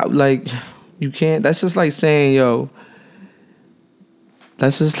then how? Like, you can't. That's just like saying, yo.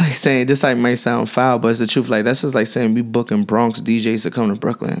 That's just like saying. This like might sound foul, but it's the truth. Like, that's just like saying we booking Bronx DJs to come to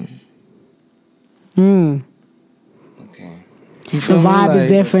Brooklyn. Okay. The vibe is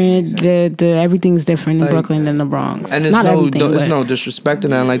different. The everything's different in Brooklyn than the Bronx. And it's no disrespect or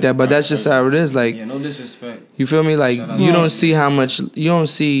nothing like that. But that's just how it is. Like, no disrespect. You feel me? Like, you don't see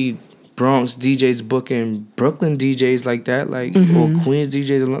Bronx DJs booking Brooklyn DJs like that, like or Queens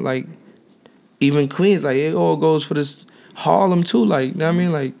DJs like. Even Queens, like, it all goes for this Harlem too, like, you know what I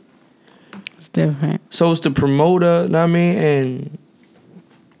mean? Like, it's different. So it's the promoter, you know what I mean? And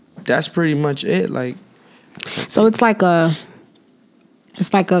that's pretty much it, like. So it's like a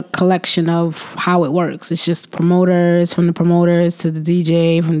collection of how it works. It's just promoters, from the promoters to the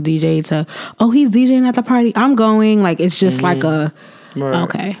DJ, from the DJ to, oh, he's DJing at the party, I'm going. Like, it's just like a,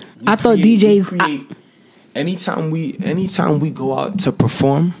 okay. I thought DJs. Anytime we go out to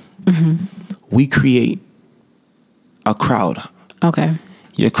perform, we create a crowd. Okay.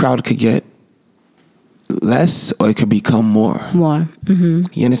 Your crowd could get less or it could become more. You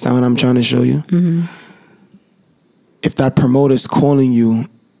understand what I'm trying to show you? If that promoter's calling you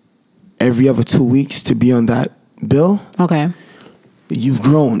every other 2 weeks to be on that bill, you've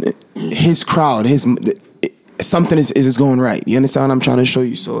grown. His crowd, something is going right. You understand what I'm trying to show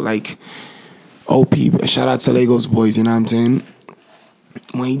you? So, like, OP, shout out to Legos Boys, you know what I'm saying?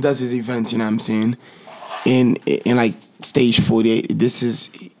 When he does his events, you know what I'm saying? In like stage 48,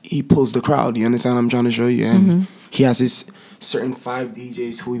 he pulls the crowd. You understand what I'm trying to show you? And he has his certain 5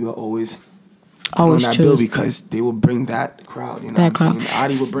 DJs who he will always on that bill because they will bring that crowd. You know what I'm saying?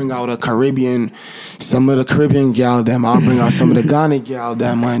 Adi will bring out some of the Caribbean gal them. I'll bring out some of the Ghana gal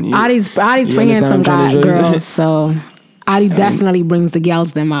them. Adi's bringing some girls, so Adi definitely brings the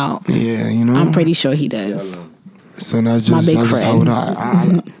gals them out. Yeah, you know. I'm pretty sure he does. So that's just how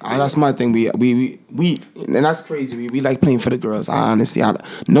that's my thing. We and that's crazy. We like playing for the girls.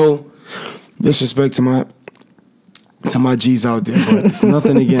 No disrespect to my G's out there, but it's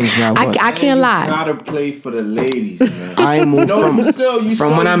nothing against that. I can't lie. You gotta play for the ladies, man. I moved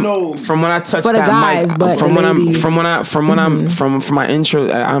from when I touched that guys, mic. From my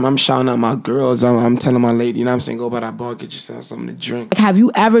intro, I'm shouting out my girls. I'm telling my lady, you know what I'm saying, go by that bar, get yourself something to drink. Have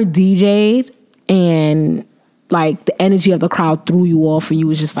you ever DJ'd and like the energy of the crowd threw you off and you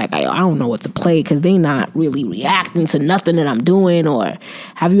was just like, I don't know what to play because they not really reacting to nothing that I'm doing? Or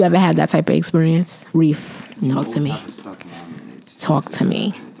have you ever had that type of experience? Reef, talk to me. Talk to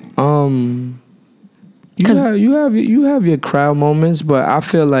me. You have your crowd moments, but I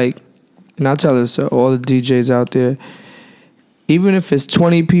feel like, and I tell this to all the DJs out there, even if it's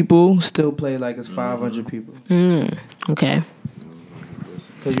 20 people, still play like it's 500 people. Okay.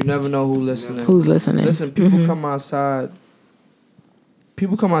 Because you never know who's listening. Listen, people come outside.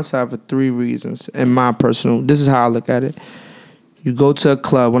 People come outside for 3 reasons. And this is how I look at it. You go to a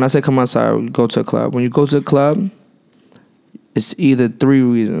club. When I say come outside, you go to a club. When you go to a club, it's either 3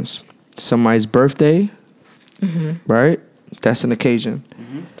 reasons. Somebody's birthday, right? That's an occasion.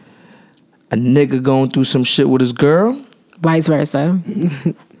 A nigga going through some shit with his girl. Vice versa.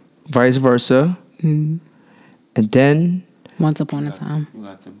 And then... Once upon a time. You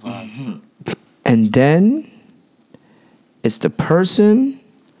got the vibes. And then it's the person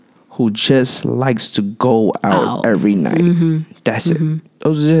who just likes to go out every night. That's it.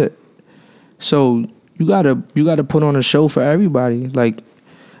 Those are it. So you gotta put on a show for everybody. Like,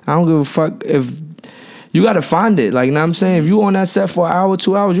 I don't give a fuck if you gotta find it. Like, you know what I'm saying? If you on that set for an hour,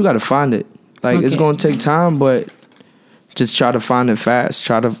 2 hours, you gotta find it. Like, it's gonna take time, but just try to find it fast.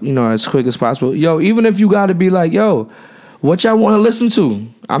 Try to, as quick as possible. Yo, even if you gotta be like, yo, what y'all want to listen to?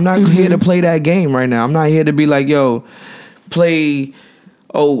 I'm not here to play that game right now. I'm not here to be like, yo, play.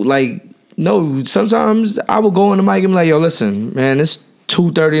 No. Sometimes I will go on the mic and be like, yo, listen, man, it's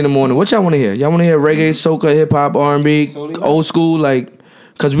 2:30 in the morning. What y'all want to hear? Y'all want to hear reggae, soca, hip hop, R&B, old school, like,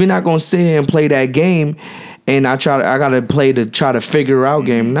 because we're not gonna sit here and play that game. And I gotta play to try to figure out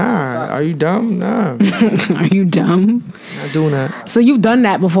game. Nah, are you dumb? Nah. Are you dumb? Not doing that. So you've done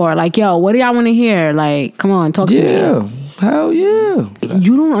that before? Like, yo, what do y'all want to hear? Like, come on, talk to me. Yeah. Hell yeah.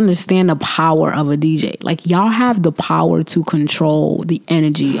 You don't understand the power of a DJ. Like, y'all have the power to control the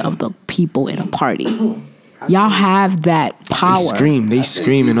energy of the people in a party. Y'all have that power. They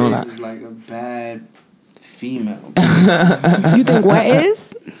scream and all that. Is like a bad female. You think what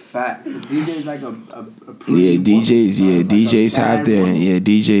is? Fact. DJ is like a DJs have their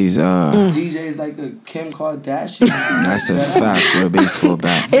DJs. DJ's like a Kim Kardashian. That's a fact with a baseball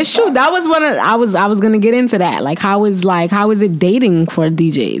bat. It's true. That was one of I was gonna get into that. Like, how is it dating for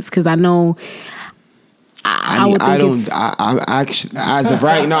DJs? Because I know. I actually, as of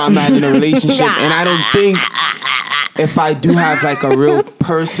right now, I'm not in a relationship, and I don't think if I do have like a real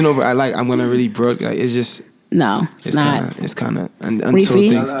personal, I'm gonna really broke. Like, it's just No, it's not. It's kind of until Reefy?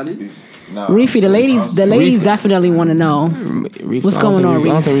 things. Reefy, the ladies definitely want to know what's going on. I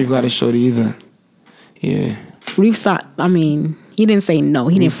don't think Reef got a shorty either. Yeah. Reef, I mean, he didn't say no.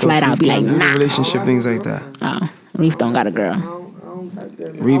 He didn't flat out be like, nah. Relationship things like that. Oh, Reef don't got a girl.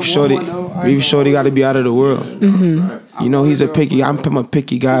 Reef shorty got to be out of the world. Mm-hmm. You know he's a picky. I'm a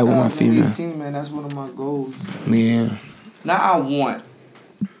picky guy with my female. 18, man, that's one of my goals. Yeah. Now I want.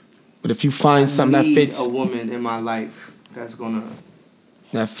 But if you find something that fits a woman in my life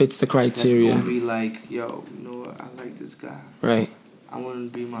that fits the criteria, that's gonna be like, yo, you know what? I like this guy. Right. I want him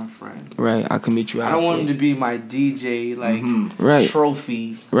to be my friend. Right. I can meet you. I don't want him to be my DJ, like right.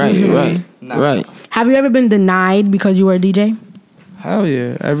 trophy. Right. Mm-hmm. Right. Nah. Right. Have you ever been denied because you were a DJ? Hell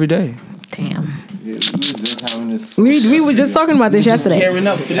yeah, every day. Damn. Yeah, we was just having this. We were just talking about this yesterday.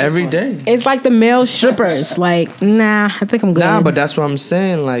 Every day. It's like the male strippers. Like, nah, I think I'm good. Nah, but that's what I'm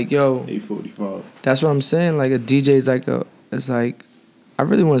saying. Like, yo, 8:45. that's what I'm saying. Like, a DJ is like it's like, I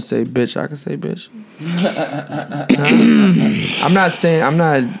really want to say bitch. I can say bitch. I'm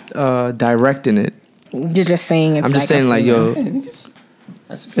not directing it. You're just saying it's I'm just like saying, like, yo,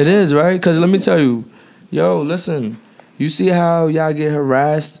 it is, right? Because let me tell you, yo, listen, you see how y'all get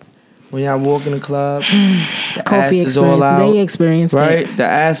harassed when y'all walk in the club? The ass is all out. They experienced right? it. The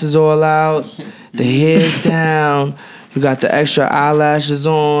ass is all out. The hair's down. You got the extra eyelashes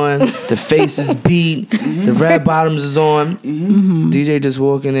on. The face is beat. The red bottoms is on. DJ just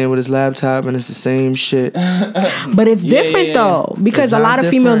walking in with his laptop and it's the same shit. But it's different though, because It's a lot not of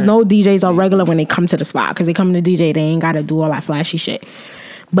females different. know DJs are regular when they come to the spot, because they come to DJ, they ain't gotta do all that flashy shit.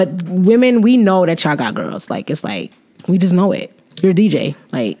 But women, we know that y'all got girls. Like, it's like, we just know it. You're a DJ.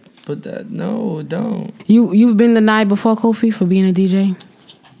 Like, But no, don't. you've been denied before, Kofi, for being a DJ?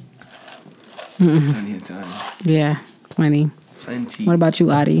 Plenty of time. Yeah, plenty. Plenty. What about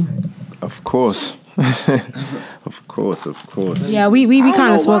you, Adi? Of course. Of course. Yeah, we be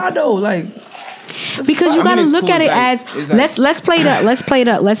kind of Why though? Like, because you gotta look at it as let's play the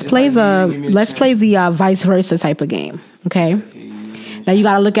vice versa type of game. Okay, now you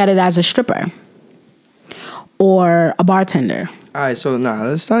gotta look at it as a stripper or a bartender. all right, so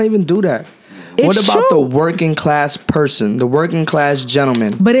let's not even do that. It's what about true. the working class person, the working class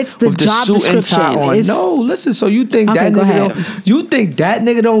gentleman? But it's the with the job suit and tie description. on? It's- No, listen. So you think Okay, that go nigga ahead. you think that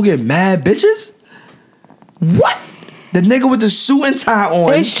nigga don't get mad bitches? What? The nigga with the suit and tie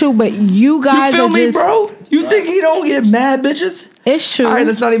on. It's true, but you guys You feel are me, just. bro? You think he don't get mad bitches? It's true. All right,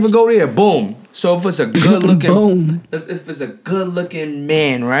 let's not even go there. Boom. So if it's a good looking, Boom. if it's a good looking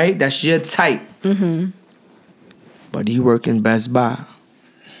man, right? That's your type. But he work in Best Buy.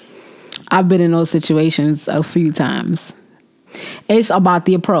 I've been in those situations a few times. It's about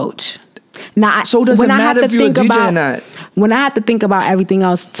the approach. Now, So does it when I have matter to if you're a think DJ or about- not? When I have to think about everything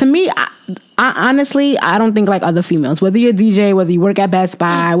else, to me, I honestly, I don't think like other females. Whether you're a DJ, whether you work at Best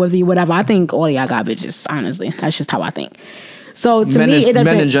Buy, whether you whatever, I think all of y'all got bitches. Honestly, that's just how I think. So to me, it doesn't.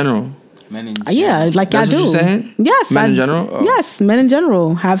 Men in general. Yeah, like y'all That's do. what you're saying? Yes, Men in general? Oh. Yes, men in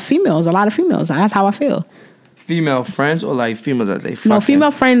general have females. A lot of females. That's how I feel. Female friends or like females that they fucking? No,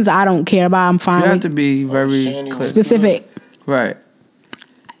 female friends I don't care about. I'm fine You have with to be very clear. specific. Right.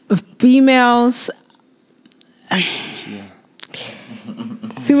 Females.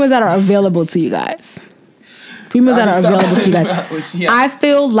 Females that are available to you guys. Females that are available to you guys. I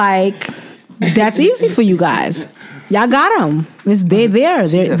feel like that's easy for you guys. Y'all got them. They're there.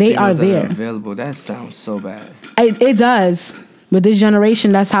 They are there. Available. That sounds so bad. It does. But this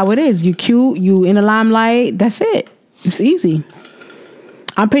generation, that's how it is. You cute, you in the limelight, that's it. It's easy.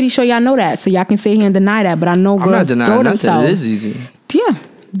 I'm pretty sure y'all know that, so y'all can sit here and deny that. But I know girls I'm not denying throw nothing. themselves. It is easy. Yeah,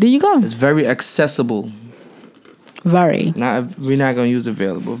 there you go. It's very accessible. Very. We're not gonna use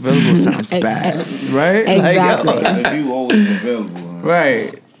available. Available sounds bad, right? Exactly. If you always available.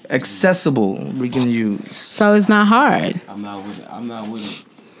 Right. Accessible. We can use. So it's not hard. I'm not with it.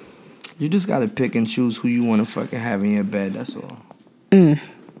 You just gotta pick and choose who you want to fucking have in your bed. That's all. Mm.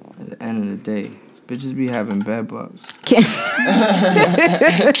 At the end of the day, bitches be having bed bugs.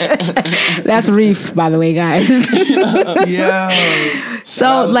 That's Reef, by the way, guys. Yeah.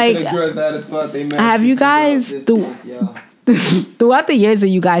 So, like, have you guys throughout the years of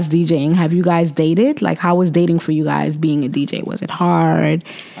you guys DJing, have you guys dated? Like, how was dating for you guys being a DJ? Was it hard?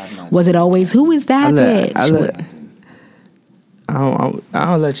 Was it always, who is that bitch?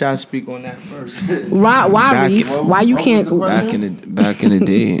 I'll let y'all speak on that first. Why Reef? Why you can't? Back in the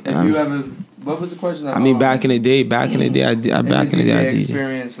day. You ever? What was the question? I mean, back in the day, I did.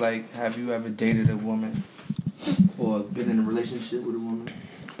 Experience, like, have you ever dated a woman or been in a relationship with a woman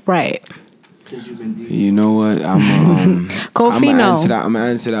Right. since you've been DJing? You know what? I'm Kofi, gonna no.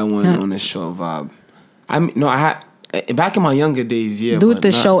 answer that one on a short vibe. I mean, no, I had back in my younger days. Yeah, Do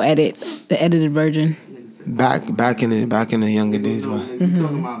the show edit, the edited version. Back in the younger days, man. You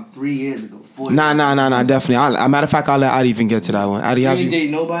talking about 3 years ago? 4 Nah, definitely. Matter of fact, I'll let Adi even get to that one. Adi, You have ain't date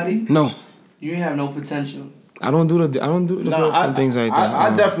nobody? No, You ain't have no potential. I don't do the girlfriend things like that.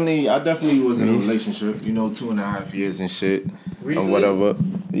 I definitely was in a relationship, 2.5 years and shit. Recently? Or whatever.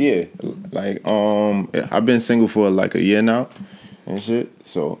 Yeah. Like, I've been single for like a year now and shit.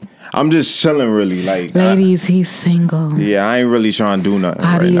 So I'm just chilling really. Like, Ladies, he's single. yeah, I ain't really trying to do nothing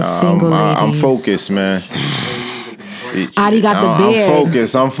Adi right is now. single, I'm ladies. focused, man. Adi got the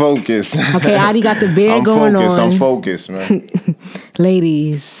beard. I'm focused. Okay, Adi got the beard going on. I'm focused, man.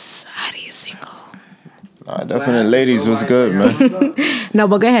 Ladies, Adi is single. Nah, definitely ladies was good, man. No,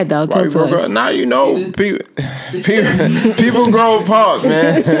 but go ahead though. Talk to us. Now people grow apart,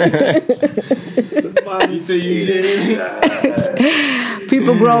 man. You say you did.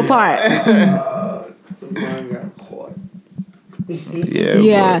 People grow apart.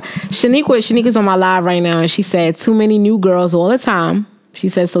 Yeah. Shanika's on my live right now, and she said too many new girls all the time. She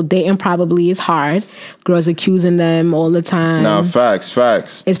said so dating probably is hard. Girls accusing them all the time. Nah,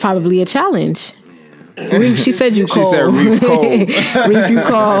 facts. It's probably a challenge. Reef, she said you cold. She said Reef cold. Reef, you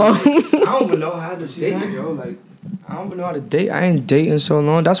cold. I don't even know how to date, yo. Like, I don't even know how to date. I ain't dating so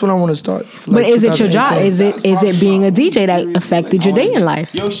long. That's what I want to start. But is it your job? Is it being a DJ that affected your dating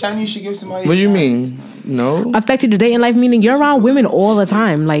life? Yo, Shani, you should give somebody. What do you mean? No. Affected your dating life, meaning you're around women all the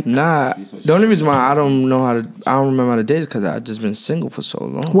time. Like, Nah. The only reason why I don't remember how to date is because I've just been single for so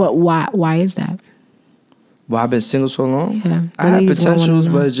long. what? Why is that? Why I've been single so long? Yeah. I had Ladies wanna potentials,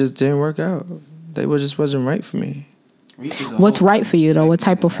 know. but it just didn't work out. They just wasn't right for me. What's right for you though? What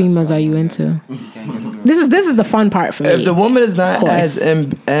type of females are you into? This is the fun part for me. If the woman is not Of as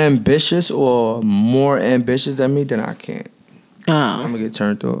course. ambitious or more ambitious than me, then I can't. I'm gonna get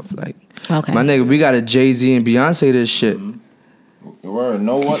turned off. Like, Okay. my nigga, we got a Jay-Z and Beyonce this shit. Word,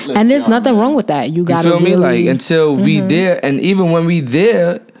 know what? And there's nothing wrong with that. You You gotta feel me? really- Like, until we there, and even when we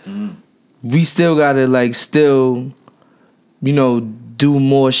there, we still gotta do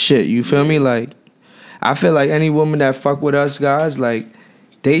more shit. You feel me? Like, I feel like any woman that fuck with us guys, like,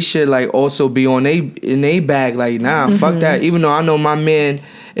 they should like also be in they bag. Like, nah, fuck that. Even though I know my man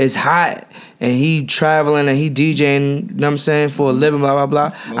is hot and he traveling and he DJing, you know what I'm saying, for a living, blah, blah,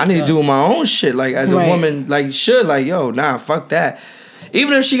 blah. I need to do my own shit. Like, as a Right. woman, like, should, like, yo, nah, fuck that.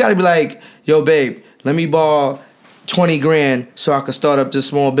 Even if she gotta be like, yo, babe, let me borrow 20 grand so I could start up this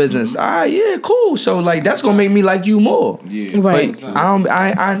small business. Yeah, cool. So like that's gonna make me like you more. Yeah. Right. But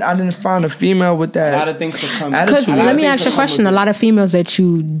I didn't find a female with that. A lot of things that come. Because attitude. let me ask you a question. A lot of females that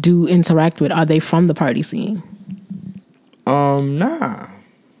you do interact with, are they from the party scene? Nah.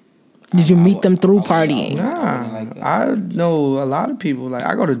 Did you meet them through partying? Nah. I know a lot of people. Like,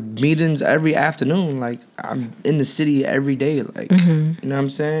 I go to meetings every afternoon. Like, I'm in the city every day. Like, you know what I'm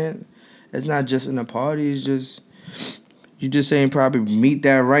saying? It's not just in a party. It's just, you just ain't probably meet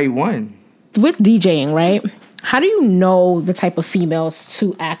that right one. With DJing, right? How do you know the type of females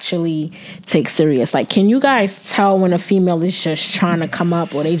to actually take serious? Like, can you guys tell when a female is just trying to come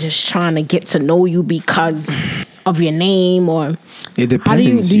up or they just trying to get to know you because of your name? Or it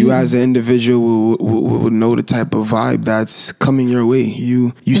depends. You as an individual will know the type of vibe that's coming your way.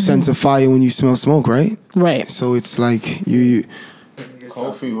 You sense a fire when you smell smoke, right? right? So it's like you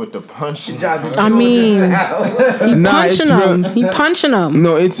Kofi with the punch. I mean, it's real. He punching them.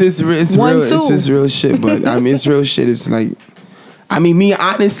 No, it's real. It's 1, real. 2. It's just real shit. But I mean, it's real shit. It's like, I mean, me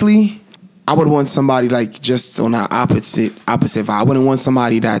honestly, I would want somebody like just on the opposite vibe. I wouldn't want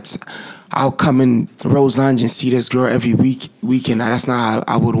somebody that's I'll come in Rose Lounge and see this girl every weekend. That's not how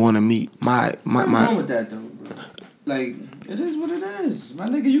I would want to meet my. What's wrong with that though, bro? Like, it is what it is, my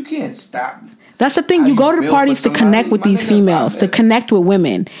nigga. You can't stop. That's the thing. You go to the parties to connect with these females, to connect with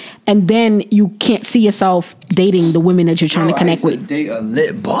women, and then you can't see yourself dating the women that you're trying to connect with. Date a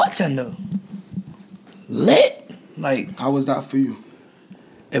lit bartender. Lit. Like, How was that for you?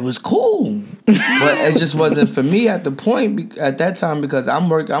 it was cool, but it just wasn't for me at the point at that time because I'm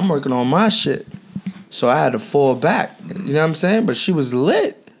working on my shit, so I had to fall back. You know what I'm saying? But she was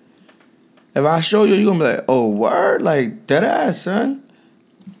lit. If I show you, you're gonna be like, "Oh, word, like dead ass, son."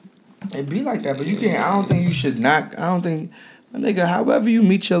 It be like that, but you can't. I don't think you should not. I don't think, my nigga. However you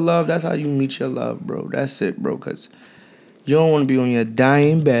meet your love, that's how you meet your love, bro. That's it, bro. Cause you don't want to be on your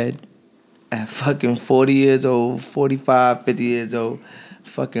dying bed at fucking 40 years old, 45, 50 years old,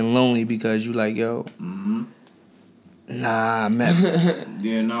 fucking lonely because you like, yo, Nah, man.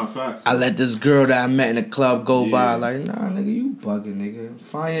 Yeah, nah, facts. I let this girl that I met in the club go by. Like, nah, nigga, you bugging, nigga.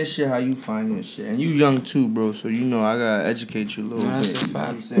 Find your shit how you find your shit. And you young too, bro. So you know I gotta educate you a little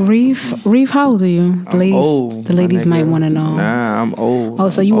bit. Reef, how old are you? The ladies, old, the ladies might want to know. Nah, I'm old. Oh,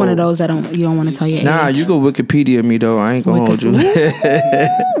 so you one of those that you don't want to tell your age? Nah, you go Wikipedia me though. I ain't gonna hold you.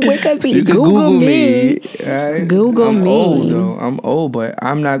 Wikipedia. You can Google me. Right? Google I'm me. Old though. I'm old, but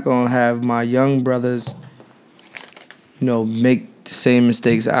I'm not gonna have my young brothers, make the same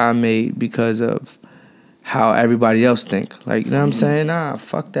mistakes I made because of how everybody else think. Like, you know what I'm saying? Nah,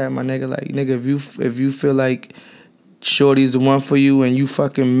 fuck that, my nigga. Like, nigga, if you feel like Shorty's the one for you and you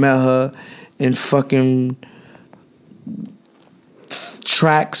fucking met her in fucking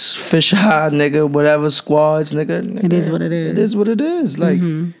tracks, fish high, nigga, whatever squads, nigga. It is what it is. It is what it is. Like,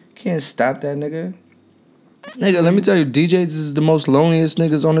 can't stop that, nigga. Nigga, let me tell you, DJs is the most loneliest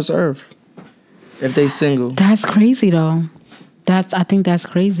niggas on this earth. If they single. That's crazy though. I think that's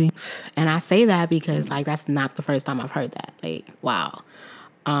crazy. And I say that because like that's not the first time I've heard that. Like, wow.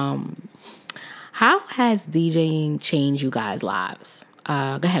 How has DJing changed you guys' lives? Go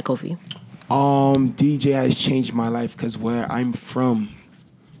ahead, Kofi. DJ has changed my life because where I'm from,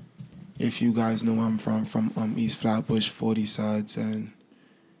 if you guys know where I'm from East Flatbush, 40 sides, and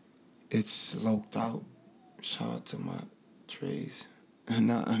it's loked out. Shout out to my Trays.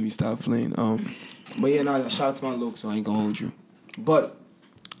 Nah, I mean, stop playing. But yeah, shout out to my look, so I ain't gonna hold you. But,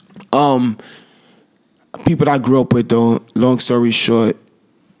 people that I grew up with, though, long story short,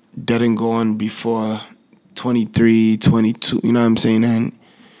 didn't go on before 23, 22, you know what I'm saying? And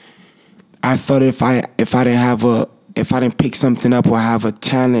I thought if I didn't pick something up or have a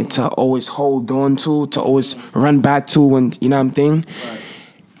talent to always hold on to always run back to when, you know what I'm saying? Right.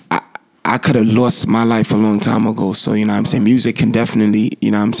 I could have lost my life a long time ago. So, you know what I'm saying? Music can definitely, you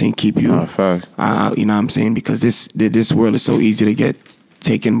know what I'm saying, keep you, you know what I'm saying? Because this world is so easy to get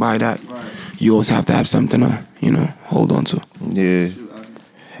taken by that. Right. You always have to have something to, hold on to. Yeah.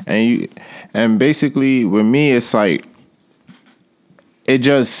 And basically with me, it's like, it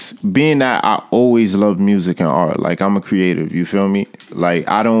just being that I always loved music and art. Like, I'm a creative, you feel me? Like,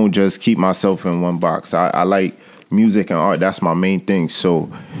 I don't just keep myself in one box. I like music and art. That's my main thing. So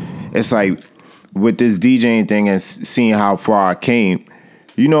it's like with this DJing thing and seeing how far I came,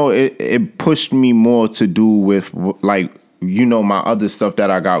 it pushed me more to do with like, my other stuff that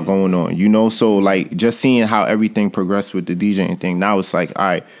I got going on, So like just seeing how everything progressed with the DJing thing. Now it's like, all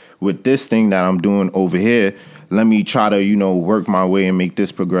right, with this thing that I'm doing over here, let me try to, work my way and make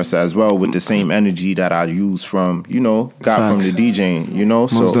this progress as well with the same energy that I use from, got Facts. From the DJing,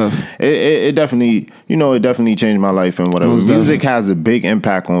 Most So it definitely, it definitely changed my life and whatever. Most Music has a big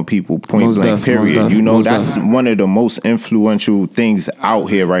impact on people, point Most blank, period. Most that's one of the most influential things out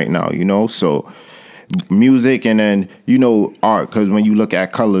here right now, So music and then art, because when you look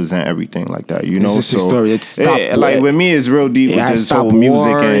at colors and everything like that, This is so the story. It's like with me, it's real deep with this whole music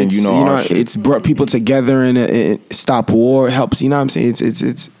war, and art shit. It's brought people together and it stop war. It helps. You know what I'm saying?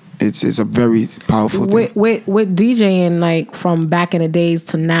 It's a very powerful thing. With DJing, like from back in the days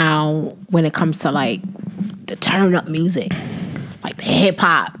to now, when it comes to like the turn up music, like the hip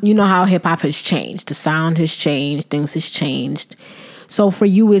hop. You know how hip hop has changed. The sound has changed. Things has changed. So for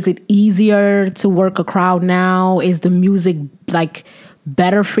you, is it easier to work a crowd now? Is the music like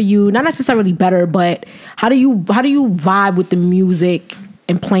better for you? Not necessarily better, but how do you vibe with the music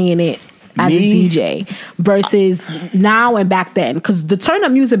and playing it as a DJ versus now and back then? Because the turn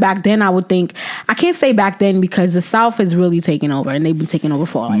up music back then, I would think, I can't say back then because the South has really taken over and they've been taking over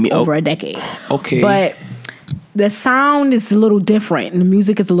for like over a decade. Okay. But the sound is a little different and the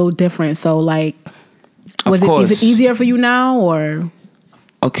music is a little different. So like, is it easier for you now or?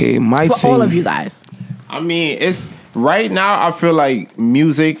 Okay, for all of you guys. I mean, it's right now. I feel like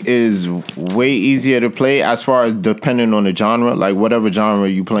music is way easier to play as far as depending on the genre, like whatever genre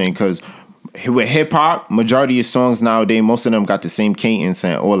you playing. Because with hip hop, majority of songs nowadays, most of them got the same cadence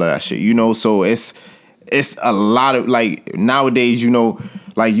and all of that shit. So it's a lot of like nowadays.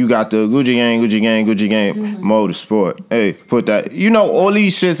 Like you got the Gucci Gang, Motorsport. Hey, put that. All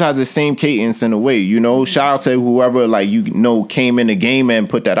these shits have the same cadence in a way. Shout out to whoever came in the game and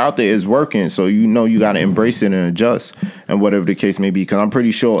put that out there is working. So you gotta embrace it and adjust and whatever the case may be. Because I'm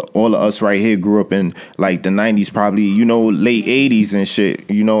pretty sure all of us right here grew up in like the '90s, probably late '80s and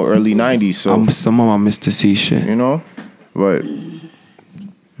shit. Early '90s. So some of my Mr. C shit. But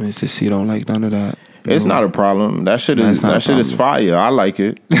Mr. C don't like none of that. It's not a problem. That shit is fire. I like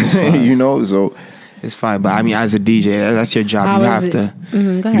it. So it's fine. But I mean, as a DJ, that's your job. You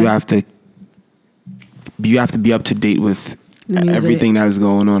have to be up to date with everything that's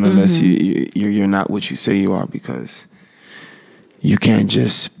going on. Unless you're not what you say you are, because you can't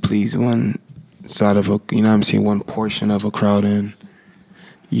just please one side of a, you know what I'm saying, one portion of a crowd, and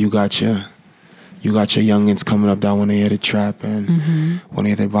you got your youngins coming up that want to hear the trap and want to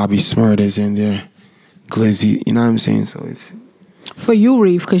hear the Bobby Smurdas and their Glizzy, you know what I'm saying? So it's for you,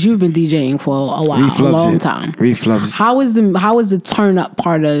 Reef, because you've been DJing for a while, Reef a loves long it. time. Reef loves it. How is the turn up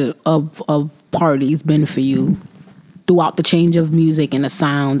part of parties been for you throughout the change of music and the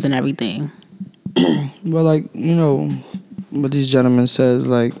sounds and everything? Well, like, you know, what these gentlemen says,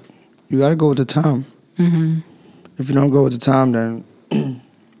 like, you got to go with the time. Mm-hmm. If you don't go with the time, then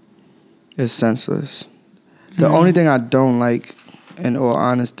it's senseless. The only thing I don't like, in all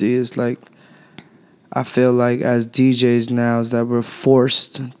honesty, is like, I feel like as DJs now is that we're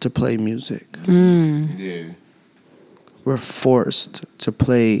forced to play music. Yeah. We're forced to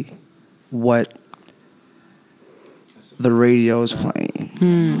play what the radio is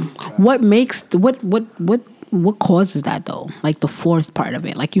playing. What makes what causes that though? Like the forced part of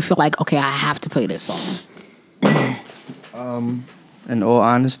it. Like you feel like, okay, I have to play this song. In all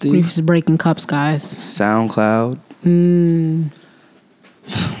honesty, Reef is breaking cups, guys. SoundCloud.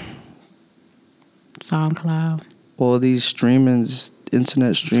 SoundCloud. All these streamings,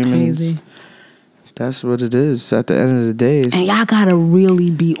 internet streamings. Crazy. That's what it is. At the end of the day, And y'all gotta really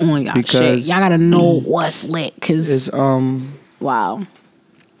be on y'all shit. Because- Y'all gotta know what's lit, cause it's wow,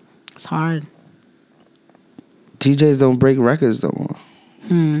 it's hard. DJs don't break records no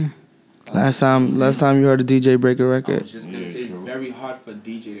more. Last time you heard a DJ break a record. just gonna say it's very hard for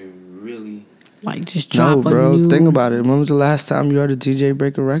DJ to really. Like just drop No, bro. a new. Think about it. When was the last time you heard a DJ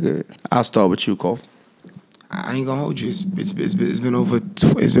break a record? I'll start with you, Kof. I ain't gonna hold you. It's been over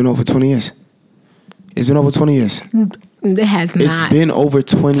 20 years. It's been over 20 years. It has not. It's been over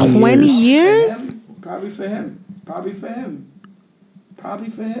 20 years. 20 years. Probably for him. Probably for him. A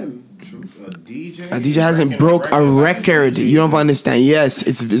DJ. A DJ hasn't broke a record. You don't understand. Yes,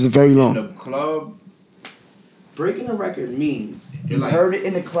 it's very long. The club. Breaking a record means you like- heard it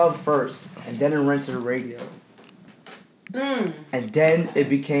in the club first, and then it went to the radio. And then it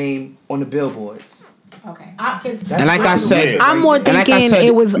became on the billboards. Okay. And like I said, I'm more and like I thinking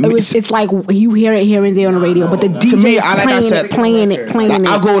said, it's like you hear it here and there on the radio, but the DJ's me, like I said, playing it.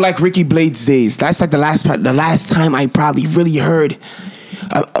 I'll go like Ricky Blades days. That's like the last time I probably really heard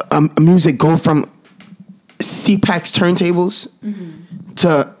a music go from CPAX turntables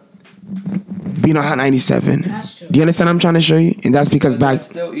to being on Hot 97. That's true. Do you understand what I'm trying to show you? And that's because back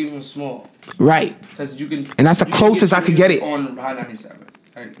still even small. right. Because you can. And that's the closest I could get it. On High 97.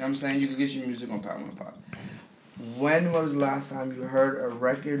 Like, you know what I'm saying? You can get your music on Power One Pop. When was the last time you heard a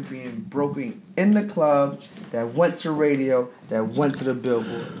record being broken in the club that went to radio, that went to the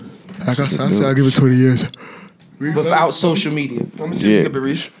billboards? Like I said, I'll give it 20 years. Without social media. Yeah.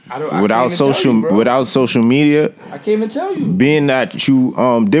 Without social media, I can't even tell you. being that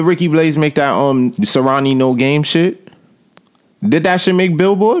you did Ricky Blaze make that Serrani No Game shit? Did that shit make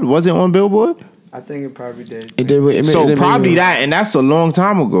Billboard? Was it on Billboard? I think it probably did. It did. So probably that, and that's a long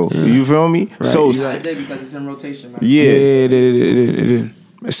time ago. You feel me? Right, So you're right. It did because it's in rotation, man. yeah. It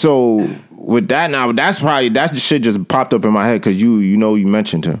did. So with that now, that's probably that shit just popped up in my head because you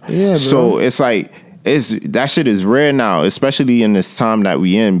mentioned him. Yeah, bro. So it's like that shit is rare now, especially in this time that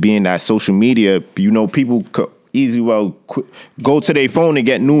we in. Being that social media, people could easily go to their phone and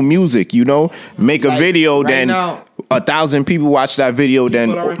get new music. Make a Like, video, right then now, 1,000 people watch that video,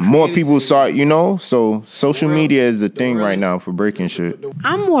 then already more created people it. start. So social media is the thing right now for breaking shit.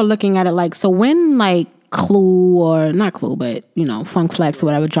 I'm more looking at it like, so when like Clue or not Clue, but Funk Flex or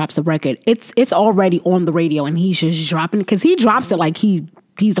whatever drops a record, it's already on the radio and he's just dropping it because he drops it like he's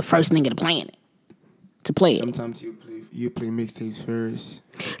the first nigga to play it. Sometimes you play mixtapes first.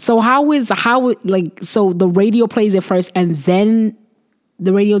 So so the radio plays it first and then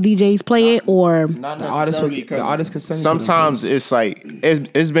the radio DJs play it, or The artist could send it to them Sometimes first. it's like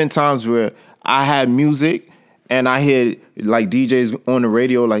it's been times where I had music and I hear like DJs on the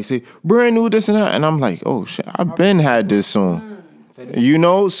radio like say brand new this and that, and I'm like, oh shit, I've been had this song,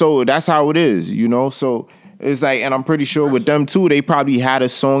 So that's how it is, So it's like, and I'm pretty sure with them too, they probably had a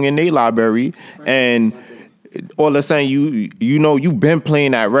song in their library, and all of a sudden you've been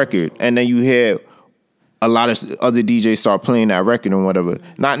playing that record, and then you hear a lot of other DJs start playing that record and whatever.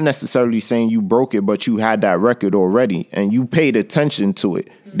 Not necessarily saying you broke it, but you had that record already and you paid attention to it.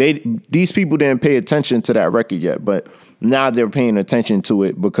 These people didn't pay attention to that record yet, but now they're paying attention to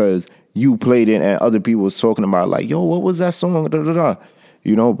it because you played it and other people was talking about like, yo, what was that song? Da, da,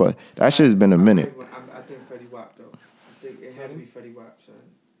 da. But that shit's been a minute. I think Fetty Wap, though. I think it had to be Fetty Wap, son.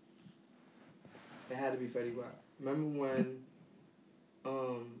 It had to be Fetty Wap. Remember when,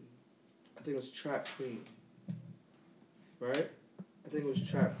 I think it was Trap Queen, right? I think it was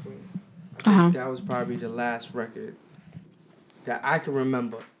Trap Queen. I think that was probably the last record that I can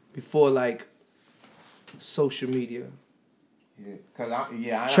remember before like social media. Yeah, cause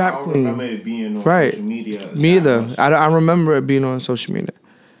I Trap don't Queen. remember it being on Right. social media. Me either. I remember it being on social media.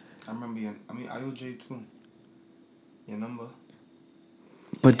 I remember IOJ too. Your number.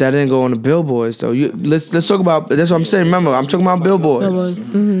 But that didn't go on the billboards though. Let's talk about. That's what I'm saying. Remember, I'm talking about billboards.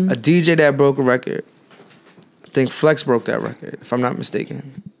 Mm-hmm. A DJ that broke a record. I think Flex broke that record, if I'm not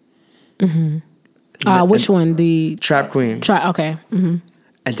mistaken. Mm-hmm. Which one? The Trap Queen. Okay. Mm-hmm.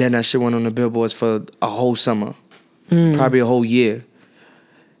 And then that shit went on the billboards for a whole summer, probably a whole year.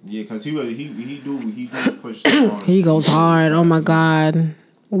 Yeah, cause he do push. Hard. He goes hard. Oh my God.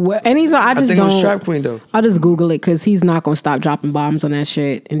 And he's. I think it was Trap Queen though. I'll just Google it because he's not gonna stop dropping bombs on that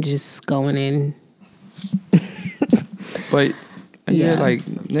shit and just going in. But Yeah. like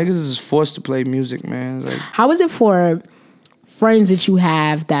niggas is forced to play music, man. Like, How is it for friends that you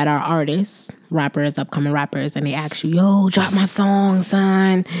have that are artists, rappers, upcoming rappers, and they ask you, "Yo, drop my song,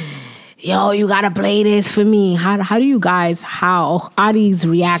 son. Yo, you gotta play this for me." How do you guys? How Adi's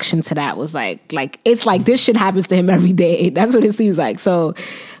reaction to that was like it's like this shit happens to him every day. That's what it seems like. So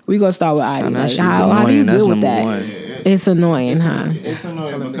we gonna start with Adi. Like, how do you deal with that? It's annoying, huh? It's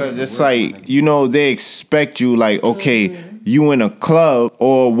annoying because it's like, they expect you like, okay, you in a club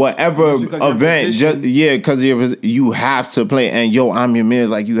or whatever event, because you have to play, and I'm your man,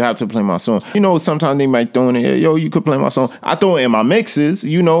 like, you have to play my song. Sometimes they might throw in there, you could play my song. I throw it in my mixes,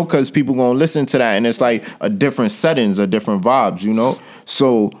 because people gonna listen to that, and it's like a different settings, a different vibes,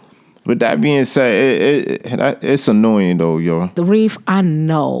 So with that being said, it's annoying though, yo. The Reef, I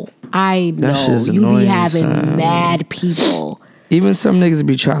know you be having mad people. Even some niggas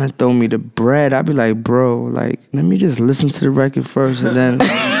be trying to throw me the bread. I be like, bro, like, let me just listen to the record first, and then,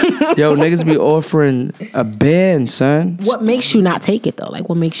 niggas be offering a band, son. What makes you not take it though? Like,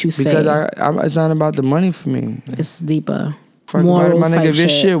 what makes you say? Because it's not about the money for me. It's deeper. Fuck about it, my nigga. If your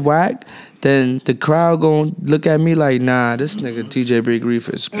shit whack, then the crowd gon' look at me like, nah, this nigga TJ Big Reef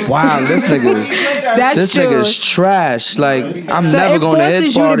is wild. This nigga is trash. Like, I'm never going to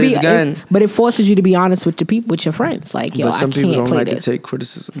his parties again. But it forces you to be honest with your friends. Like, yo, but some I can't people don't like this. to take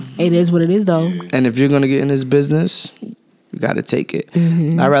criticism. It is what it is, though. And if you're gonna get in this business, you gotta take it.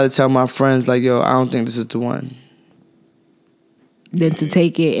 I'd rather tell my friends like, yo, I don't think this is the one, than to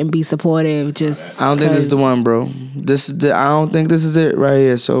take it and be supportive. Just I don't think this is the one, bro. I don't think this is it right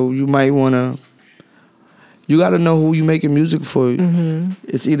here. So you might wanna. You gotta know who you making music for.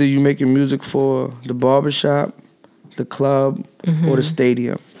 It's either you making music for the barbershop, the club, or the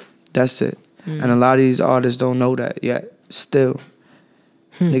stadium. That's it. And a lot of these artists don't know that yet. Still.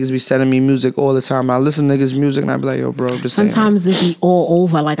 Niggas be sending me music all the time. I listen to niggas' music and I be like, yo, bro, this sometimes it be all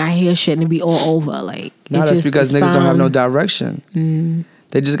over. Like, I hear shit and it be all over. Like, that's because niggas don't have no direction.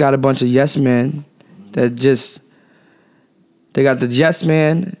 They just got a bunch of yes men that they got the yes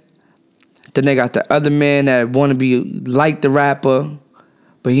man, then they got the other man that want to be like the rapper,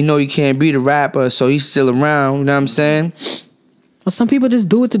 but he know he can't be the rapper, so he's still around. You know what I'm saying? Well, some people just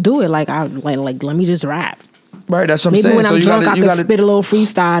do it to do it. Like, let me just rap. Right, that's what I'm Maybe saying. when so I'm you drunk, gotta, I can spit a little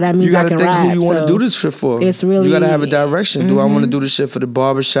freestyle. That means I can rap. You gotta think who you want to do this shit for. It's really, you gotta have a direction. Do I want to do this shit for the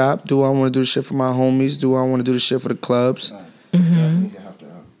barbershop? Do I want to do this shit for my homies? Do I want to do this shit for the clubs?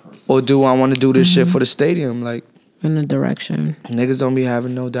 Or do I want to do this shit for the stadium? Like, in a direction. Niggas don't be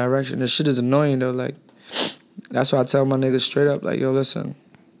having no direction. This shit is annoying though. Like, that's why I tell my niggas straight up, like, yo, listen,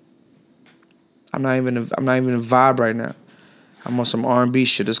 I'm not even a vibe right now. I'm on some R&B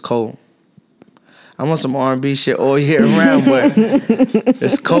shit. It's cold. I'm on some R&B shit all year round, but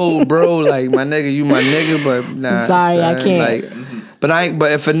it's cold, bro. Like, my nigga, you my nigga, but nah. Sorry, son. I can't. Like,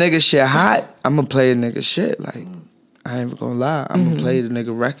 but if a nigga shit hot, I'm gonna play a nigga shit. Like, I ain't even gonna lie. I'm gonna play the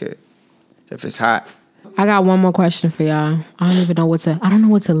nigga record if it's hot. I got one more question for y'all. I don't know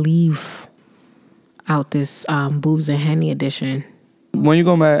what to leave out this Boobs and Henny edition. When you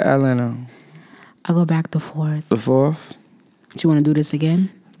going back to Atlanta? I go back the 4th. The 4th? Do you want to do this again?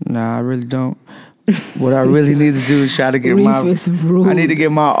 Nah, I really don't. What I really need to do is try to get I need to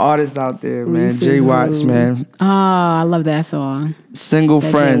get my artist out there, man. Jay Watts, man. Oh, I love that song. Single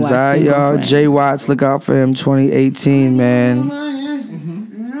that Friends, all right, y'all. Friends. Jay Watts, look out for him 2018, man.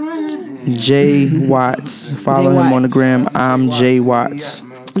 Jay Watts. Follow him on the gram. I'm Jay Watts.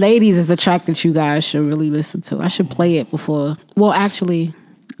 Ladies is a track that you guys should really listen to. I should play it before. Well, actually,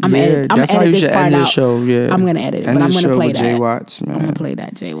 I'm that's how you should end the show. Yeah, I'm gonna edit it, but I'm gonna play that. Jay Watts, man. I'm gonna play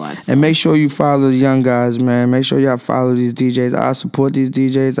that Jay Watts. And make sure you follow the young guys, man. Make sure y'all follow these DJs. I support these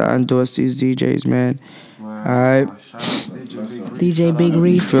DJs. I endorse these DJs, man. All right. DJ Big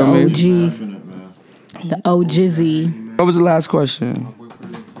Reef, the OG, the OGizzy. What was the last question?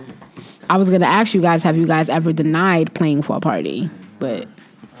 I was gonna ask you guys, have you guys ever denied playing for a party? But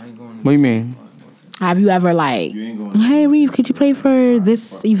What do you mean? have you ever like, hey Reeve, could you play for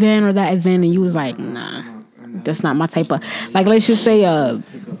this event or that event? And you was like, nah, that's not my type of, like, let's just say a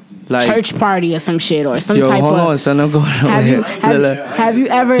Like, church party or some shit or some yo, type hold of. on, son, I'm going over here. Have you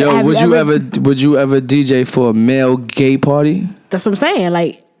ever? Yo, have would you ever DJ for a male gay party? That's what I'm saying.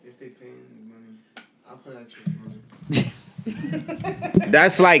 Like, If they paying money, I'll put extra.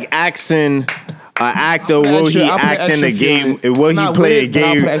 That's like asking an actor will he I'll put act in extra a gay, feeling. will he Not play a with it, but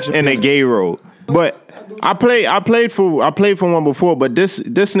I'll put gay extra in a feeling. gay role. But I played for one before, but this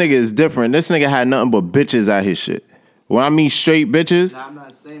nigga is different. This nigga had nothing but bitches at his shit. When I mean straight bitches, I'm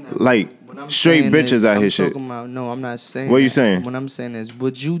not saying that. like straight bitches at his shit. No, I'm not saying What that. you saying? What I'm saying is,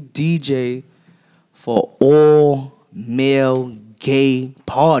 would you DJ for all male gay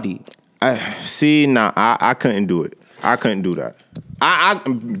party? I couldn't do it. I couldn't do that. I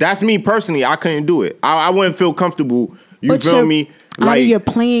that's me personally. I couldn't do it. I wouldn't feel comfortable. You but feel me? Like, you're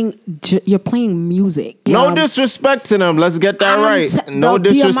playing music. You no know? disrespect to them. Let's get that right. No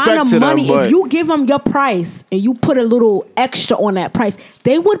the disrespect amount to of them, money, but if you give them your price and you put a little extra on that price,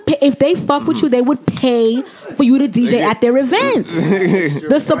 they would pay. If they fuck with you, they would pay for you to DJ at their events.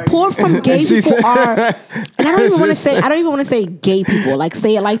 The support from gay people are, and I don't even want to say gay people. Like,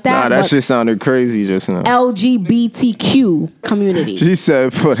 say it like that. nah, that but shit sounded crazy just now. LGBTQ community. She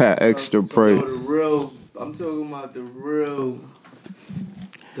said for that extra price. I'm talking about the real.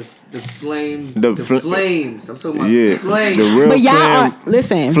 The flame. The flames. I'm talking about Yeah, the flames. the real But y'all are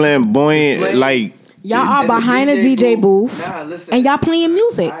flamboyant, Flames. like y'all are behind a DJ booth, Nah, listen. and y'all playing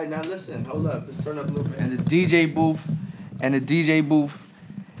music. All right, now listen. Hold up. Let's turn up a little bit. And the DJ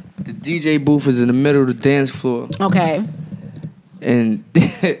booth is in the middle of the dance floor. Okay. And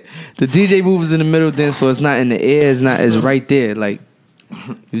the DJ booth is in the middle of the dance floor. It's not in the air. It's right there. Like,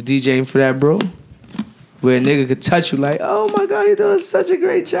 you DJing for that, bro? Where a nigga could touch you like, oh my God, you're doing such a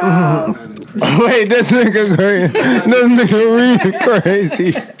great job. wait, this nigga crazy. This nigga really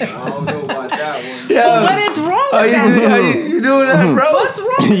crazy. I don't know about that one. Yo, What is wrong are with you, that? you doing that, bro? What's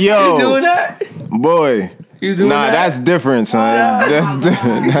wrong? Yo, You doing that? boy. You doing Nah, that? that's different, son. That's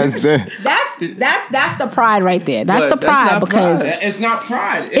different. That's different. That's the pride right there. That's What? the That's pride not because pride. It's not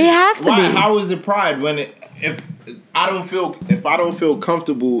pride. It has to why, be. How is it pride when if I don't feel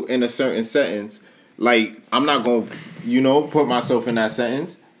comfortable in a certain sentence, like I'm not gonna, put myself in that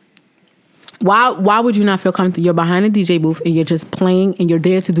sentence. why would you not feel comfortable? You're behind a DJ booth and you're just playing and you're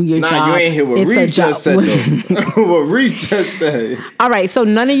there to do your job. Nah, you ain't hear what It's a Reed just said job. though. What Reed just said. All right, so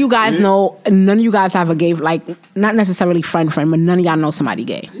none of you guys know. None of you guys have a gay, like, not necessarily friend, but none of y'all know somebody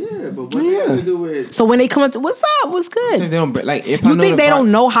gay. Yeah, but what does to do with? So when they come up to, what's up? What's If good? they don't like, if I You know think the they part-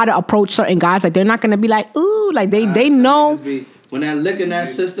 don't know how to approach certain guys? Like, they're not gonna be like, ooh, like they know. When that lick in that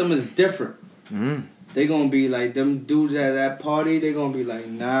system is different. They gonna be like, them dudes at that party, they gonna be like,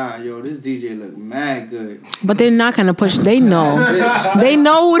 nah, yo, this DJ look mad good. But they're not gonna push. They know. They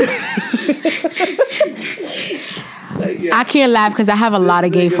know. I can't laugh because I have a lot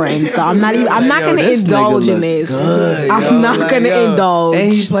of gay friends, so I'm not gonna indulge in this. I'm not gonna indulge.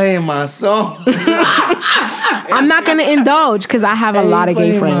 And he playing my song. I'm not gonna indulge because I have a lot of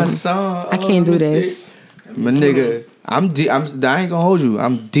gay friends. I can't do this. My nigga, I ain't gonna hold you.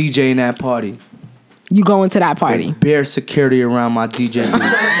 I'm DJing that party. You go into that party. Bare security around my DJ booth.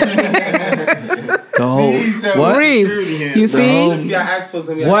 The whole what? Reeve, you see? If y'all ask for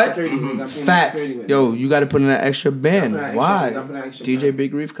some, What? security, Facts. Yo, you got to put in that extra band. Gotta put an extra- Why? gotta put an extra DJ band.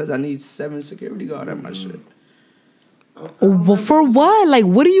 Big Reef, because I need 7 security guard at my shit. Well, for what? Like,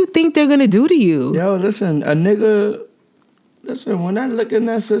 what do you think they're gonna do to you? Yo, listen, a nigga. Listen, when I look in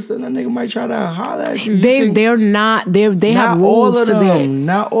that system, that nigga might try to holler at you. They're not. They have rules to their.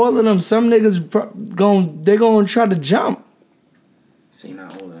 Not all of them. Some niggas they're gonna try to jump. See,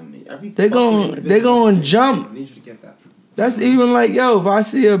 not all of them. They gon' jump. I need you to get that. That's even like, yo, if I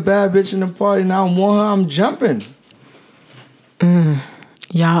see a bad bitch in the party and I want her, I'm jumping.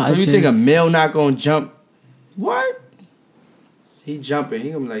 Y'all. So you think a male not gonna jump? What? He jumping. He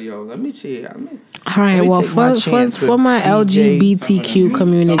gonna be like, yo, let me see. All right. Let me Well, take my chance for with my DJ LGBTQ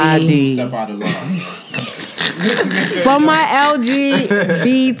community, ID. Step out of line. for my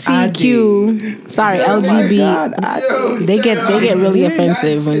LGBTQ, sorry, LGBT, they get really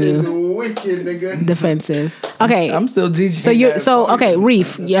offensive when you Wicked, nigga. defensive. Okay. I'm still DJ. Okay,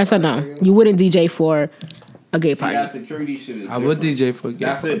 Reef, yes or no? You wouldn't DJ for a gay See, that party, security shit is I would DJ for a gay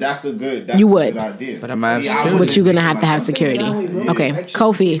That's party. it. That's a good. You a would. good idea. But I might have See, security. but you're gonna have to have security. Okay,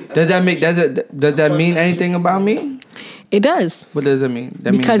 Kofi, Does that mean anything about me? it does. What does that mean?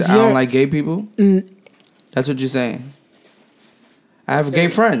 That Because means that I you're- don't like gay people? That's what you're saying. I have gay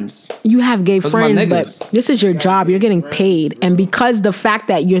friends. You have gay Those friends, my but niggas. this is your job. You're getting paid. And because the fact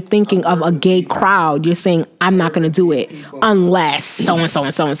that you're thinking of a gay crowd, you're saying, I'm not going to do it unless so-and-so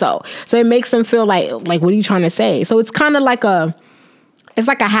and so-and-so. So it makes them feel like, what are you trying to say? So it's kind of like it's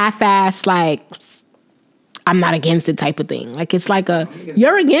like a half-ass, like, I'm not against it type of thing. Like, it's like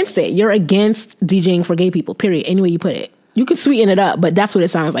you're against it. You're against DJing for gay people, period. Any way you put it. You can sweeten it up, but that's what it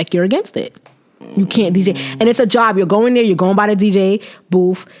sounds like. You're against it. You can't DJ. And it's a job. You're going there, you're going by the DJ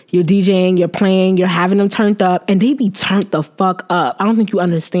booth, you're DJing, you're playing, you're having them turned up, and they be turned the fuck up. I don't think you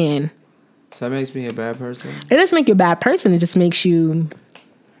understand. So that makes me a bad person? It doesn't make you a bad person. It just makes you...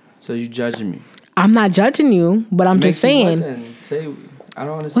 So you judging me? I'm not judging you, but I'm just saying... I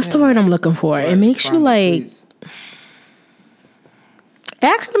don't understand. What's the word I'm looking for? Right, it makes you like... Please. It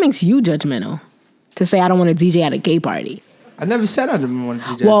actually makes you judgmental to say I don't want to DJ at a gay party. I never said I didn't want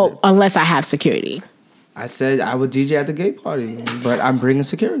to DJ. Well, unless I have security. I said I would DJ at the gay party, but I'm bringing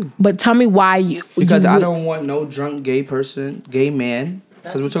security. But tell me why you... Because I don't want no drunk gay man,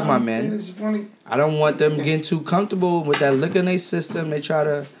 because we're talking about men. I don't want them getting too comfortable with that liquor in their system. They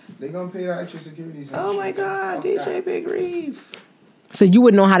gonna pay that extra security. Oh my God, DJ Big Reef. So you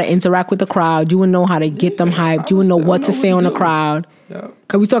would know how to interact with the crowd. You would know how to get them hyped. You would know what to say on the crowd. Yeah.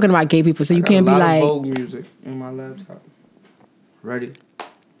 Because we're talking about gay people, so you can't be like... a lot of Vogue music in my laptop. Ready.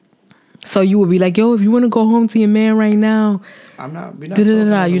 So you would be like, yo, if you want to go home to your man right now, I'm not. You're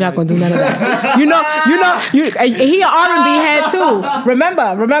not gonna do none of that. He an R&B head too.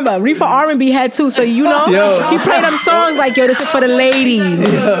 Remember, Reefer R&B head too. So he play them songs like, yo, this is for the ladies.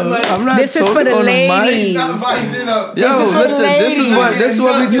 This is for the ladies. This is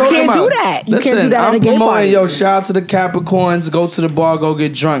what we talking about. You can't do that. You can't do that at a gay party. Yo, shout out to the Capricorns. Go to the bar, go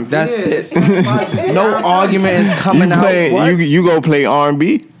get drunk. That's it. No argument is coming out. You go play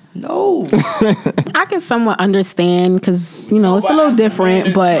R&B? No. I can somewhat understand because, it's a little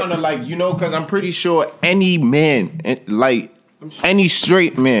different, but... Kind of like, because I'm pretty sure any man, like, any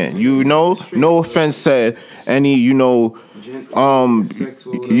straight man, no offense to any, a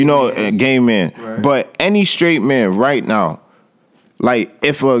gay man, right. But any straight man right now, like,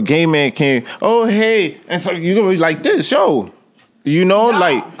 if a gay man came, oh, hey, and so you're going to be like this, yo.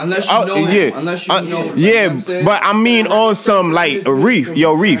 Like unless you know him. Yeah, unless you know. Yeah, but I mean on some like Reef.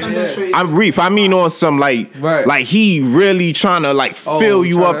 I'm Reef. I mean on some like, right. Like he really trying to like fill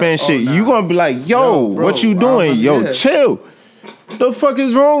you up and shit. Nah. You gonna be like, yo, bro, what you doing? Yo, chill. The fuck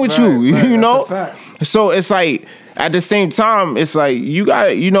is wrong with you? Right. You know. So it's like at the same time, it's like you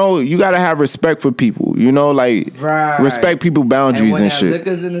gotta have respect for people. Respect people boundaries and shit.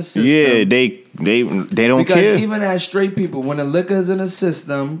 Liquor's in the system. Yeah, they don't care. Because even as straight people, when the liquor's in the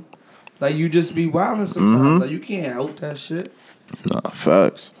system, like you just be wilding sometimes. Mm-hmm. Like you can't help that shit. Nah,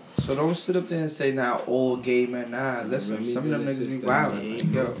 facts. So don't sit up there and say all gay men. Nah, listen, some of them niggas be wilding.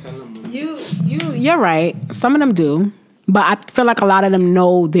 You're right. Some of them do, but I feel like a lot of them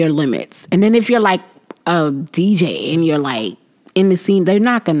know their limits. And then if you're like a DJ and you're like in the scene, they're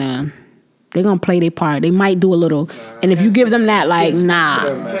gonna play their part. They might do a little, and if you give them that, like, nah,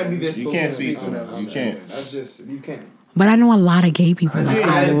 you can't speak for them. You can't. That's just you can't. But I know a lot of gay people.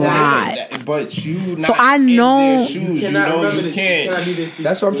 A lot. But you, so I know. You cannot remember this.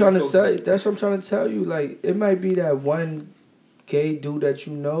 That's what I'm trying to say. That's what I'm trying to tell you. Like, it might be that one gay dude that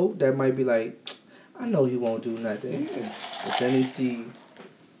that might be like, I know he won't do nothing, but then he see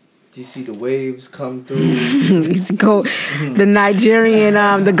the waves come through. The Nigerian,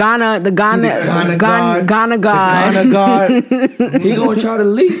 the Ghana God. He gonna try to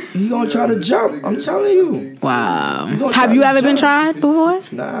leap. He gonna try to jump. I'm telling you. Wow. Have you ever been tried before?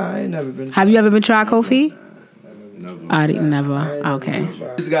 Nah, I ain't never been. Have you ever been tried, Kofi? Never. Okay.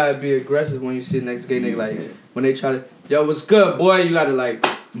 You just gotta be aggressive when you sit next gay nigga. Like when they try to, yo, what's good, boy? You gotta like.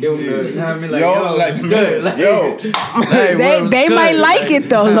 Give them the, you know what I mean? Like, yo, it's good. Like, yo. They might like it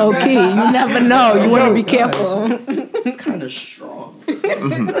though, low key. You never know. You want to be careful. It's kind of strong.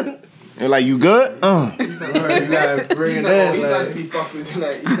 They're like, you good? You gotta bring it in. He's not to be fucked with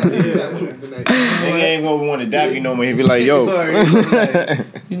tonight. Nigga ain't gonna want to dap you no more. He'll be like, yo.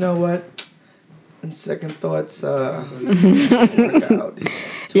 You know what? In second thoughts, work out.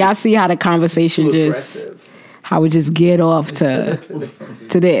 Y'all see how the conversation how we just get off to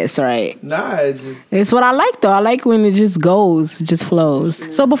this, right? Nah, it's what I like though. I like when it just goes, it just flows.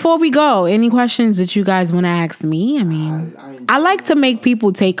 So before we go, any questions that you guys want to ask me? I mean, I like to make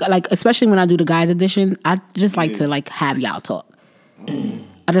people take, like, especially when I do the guys edition, I just like to like have y'all talk.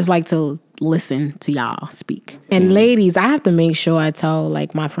 I just like to listen to y'all speak. And ladies, I have to make sure I tell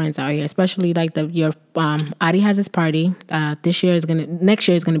like my friends out here, especially like Adi has his party. Next year is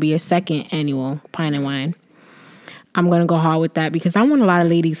gonna be your second annual Pine and Wine. I'm going to go hard with that because I want a lot of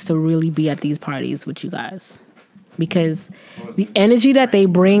ladies to really be at these parties with you guys. Because the energy that they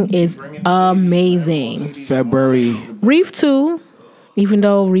bring is amazing. February. Reef too, even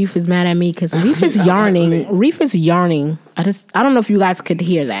though Reef is mad at me because Reef is yarning. Reef is yarning. I don't know if you guys could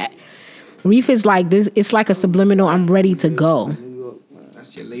hear that. Reef is like this. It's like a subliminal. I'm ready to go.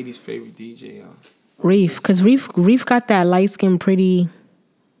 That's your lady's favorite DJ, yo. Reef, because Reef got that light skin pretty.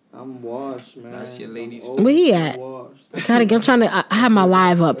 I'm washed, man. That's your lady's Where he at? I'm trying to. I have my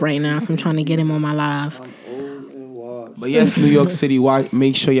live up right now, so I'm trying to get him on my live. But yes, New York City.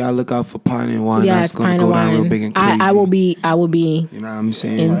 Make sure y'all look out for Pine and Wine. Yes, that's gonna go down real big and crazy. I will be. You know what I'm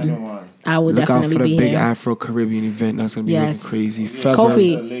saying? I will look out definitely for the be big here. Afro Caribbean event. That's gonna be really crazy.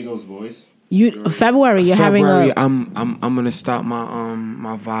 Kofi, Legos, boys. February. You're having a. I'm gonna start my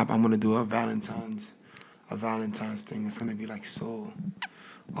my vibe. I'm gonna do a Valentine's thing. It's gonna be like soul,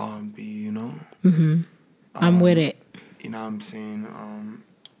 R&B. You know. Mm-hmm. I'm with it. You know what I'm saying?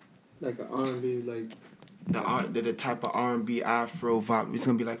 Like an R&B, like. The type of R&B Afro vibe. It's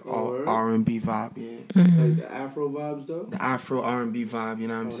gonna be like all R&B vibe, yeah. Mm-hmm. Like the Afro vibes though. The Afro R&B vibe, you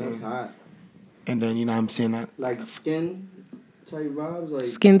know what I'm saying? That's hot. And then you know what I'm saying, like skin type vibes, like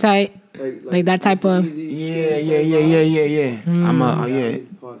skin tight, like that type of. Yeah.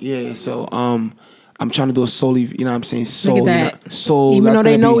 Mm. So I'm trying to do a soul, you know what I'm saying? Soul, Look at that. Soul. Even though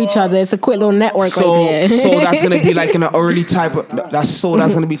they know each other, it's a quick little network right there. Soul that's gonna be like in an early type of that's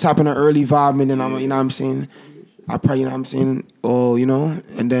gonna be type in an early vibe, and then I'm you know what I'm saying. I probably you know what I'm saying, you know,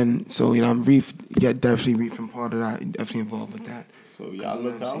 and then so you know I'm definitely Reef and part of that, definitely involved with that. So y'all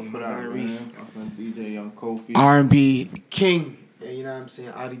look out for that, man. DJ Young Kofi. R&B King. Yeah, you know what I'm saying?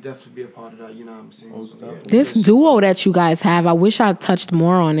 Adi definitely be a part of that, you know what I'm saying? So, yeah. This duo that you guys have, I wish I touched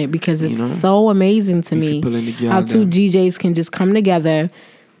more on it because it's so amazing to me how two DJs can just come together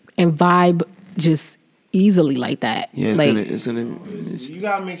and vibe just easily like that. Yeah, you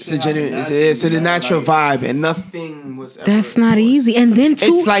gotta make sure it's a natural vibe, and nothing was ever that's not easy. And then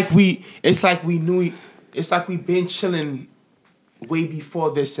too, it's like we've been chilling way before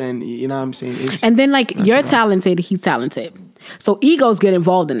this, and you know what I'm saying. And then like you're talented, he's talented. So egos get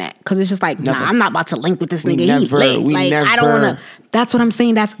involved in that because it's just like, nah, I'm not about to link with this nigga. I don't want to. That's what I'm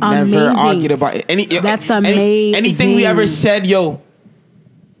saying. That's amazing. Never argued about it. That's amazing. Anything we ever said,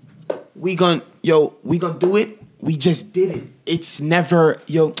 we gonna do it. We just did it. It's never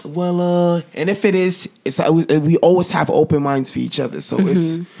and if it is, it's we always have open minds for each other. So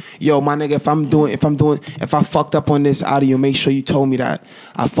it's my nigga. If I fucked up on this audio, make sure you told me that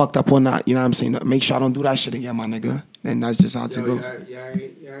I fucked up on that. You know what I'm saying? Make sure I don't do that shit again, my nigga. And that's just how it goes. Y'all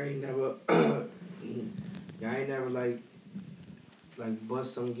ain't never like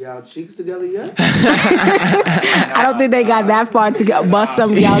bust some gal cheeks together yet? I don't think they got that far to bust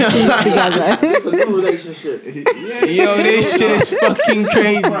some gal cheeks together. It's a new relationship. This shit is fucking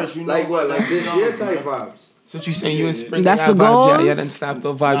crazy. Like what? Like this year type vibes. So what you saying? You and Spring? That's the goals. Yeah, then stop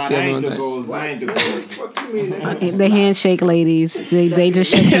the vibes. That ain't the goals. Fuck you mean? The handshake ladies, they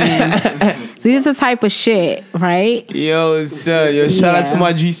just shake hands. See, this is the type of shit, right? Shout out to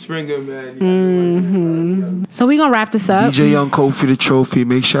my G Springer, man. Mm-hmm. So we gonna wrap this up. DJ Young Kofi the Trophy.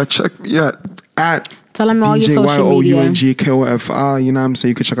 Make sure I check me at tell them all your social media. DJYOUNGKOFI. You know what I'm saying?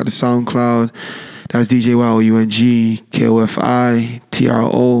 You can check out the SoundCloud. That's DJYOUNGKOFI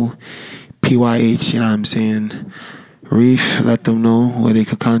TROPYH. You know what I'm saying? Reef, let them know where they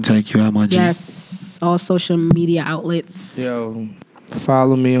could contact you at, my G. Yes, all social media outlets. Yo,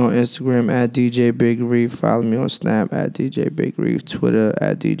 follow me on Instagram at DJ Big Reef. Follow me on Snap at DJ Big Reef. Twitter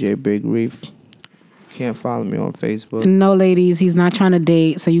at DJ Big Reef. You can't follow me on Facebook. No, ladies, he's not trying to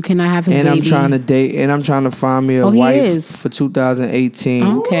date, so you cannot have his baby. I'm trying to date, and I'm trying to find me a wife for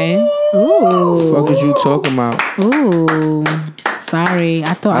 2018. Okay. Ooh. Fuck is you talking about? Ooh. Sorry,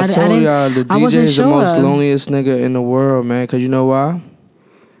 I thought I told y'all the DJ is the most loneliest nigga in the world, man. Cause you know why?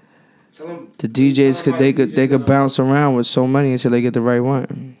 The DJs could bounce around with so many until they get the right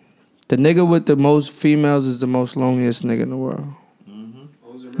one. The nigga with the most females is the most loneliest nigga in the world.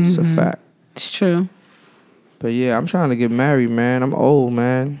 Mm-hmm. It's a fact. It's true. But yeah, I'm trying to get married, man. I'm old,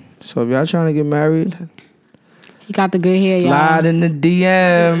 man. So if y'all trying to get married, he got the good hair, slide y'all. in the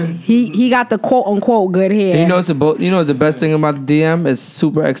DM. He got the quote unquote good hair. And what's the best thing about the DM? It's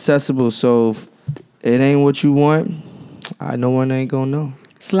super accessible. So if it ain't what you want, no one ain't gonna know.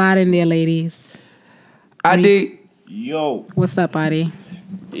 Slide in there, ladies. Adi. Yo. What's up, Adi?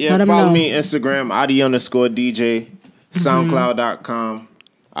 Yeah, follow me Instagram, Adi_DJ, SoundCloud.com,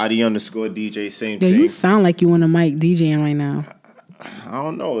 Adi_DJ, same thing. You sound like you on the mic DJing right now. I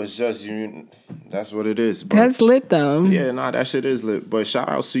don't know. It's just That's what it is. But that's lit though. Yeah, nah, that shit is lit. But shout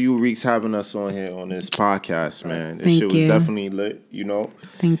out to you, Reeks, having us on here on this podcast, man. This Thank shit was you. definitely lit, you know.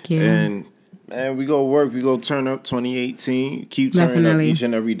 Thank you. And man, we go work. We go turn up 2018. Keep turning up each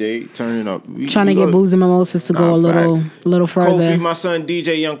and every day. Turning up. Trying to get Booze and Mimosas to go a little further. Kofi, my son,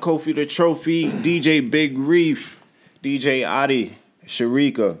 DJ Young Kofi, the trophy. DJ Big Reef. DJ Adi.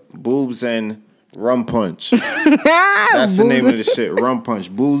 Sharika. Boobs and Rum Punch. That's the name of the shit. Rum Punch.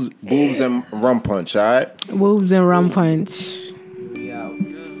 Boobs and Rum Punch, all right? Boobs and Rum Punch.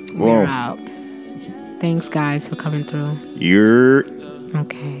 We're out. Thanks, guys, for coming through. You're...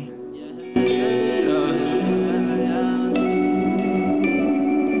 Okay.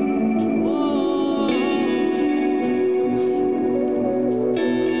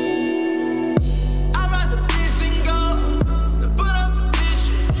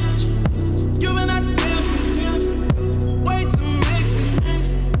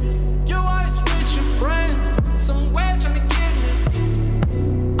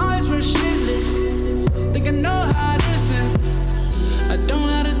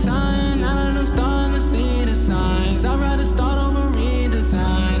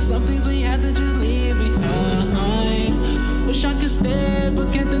 Stay,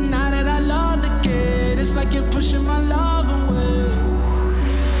 but can't deny that I love the kid. It's like you're pushing my love.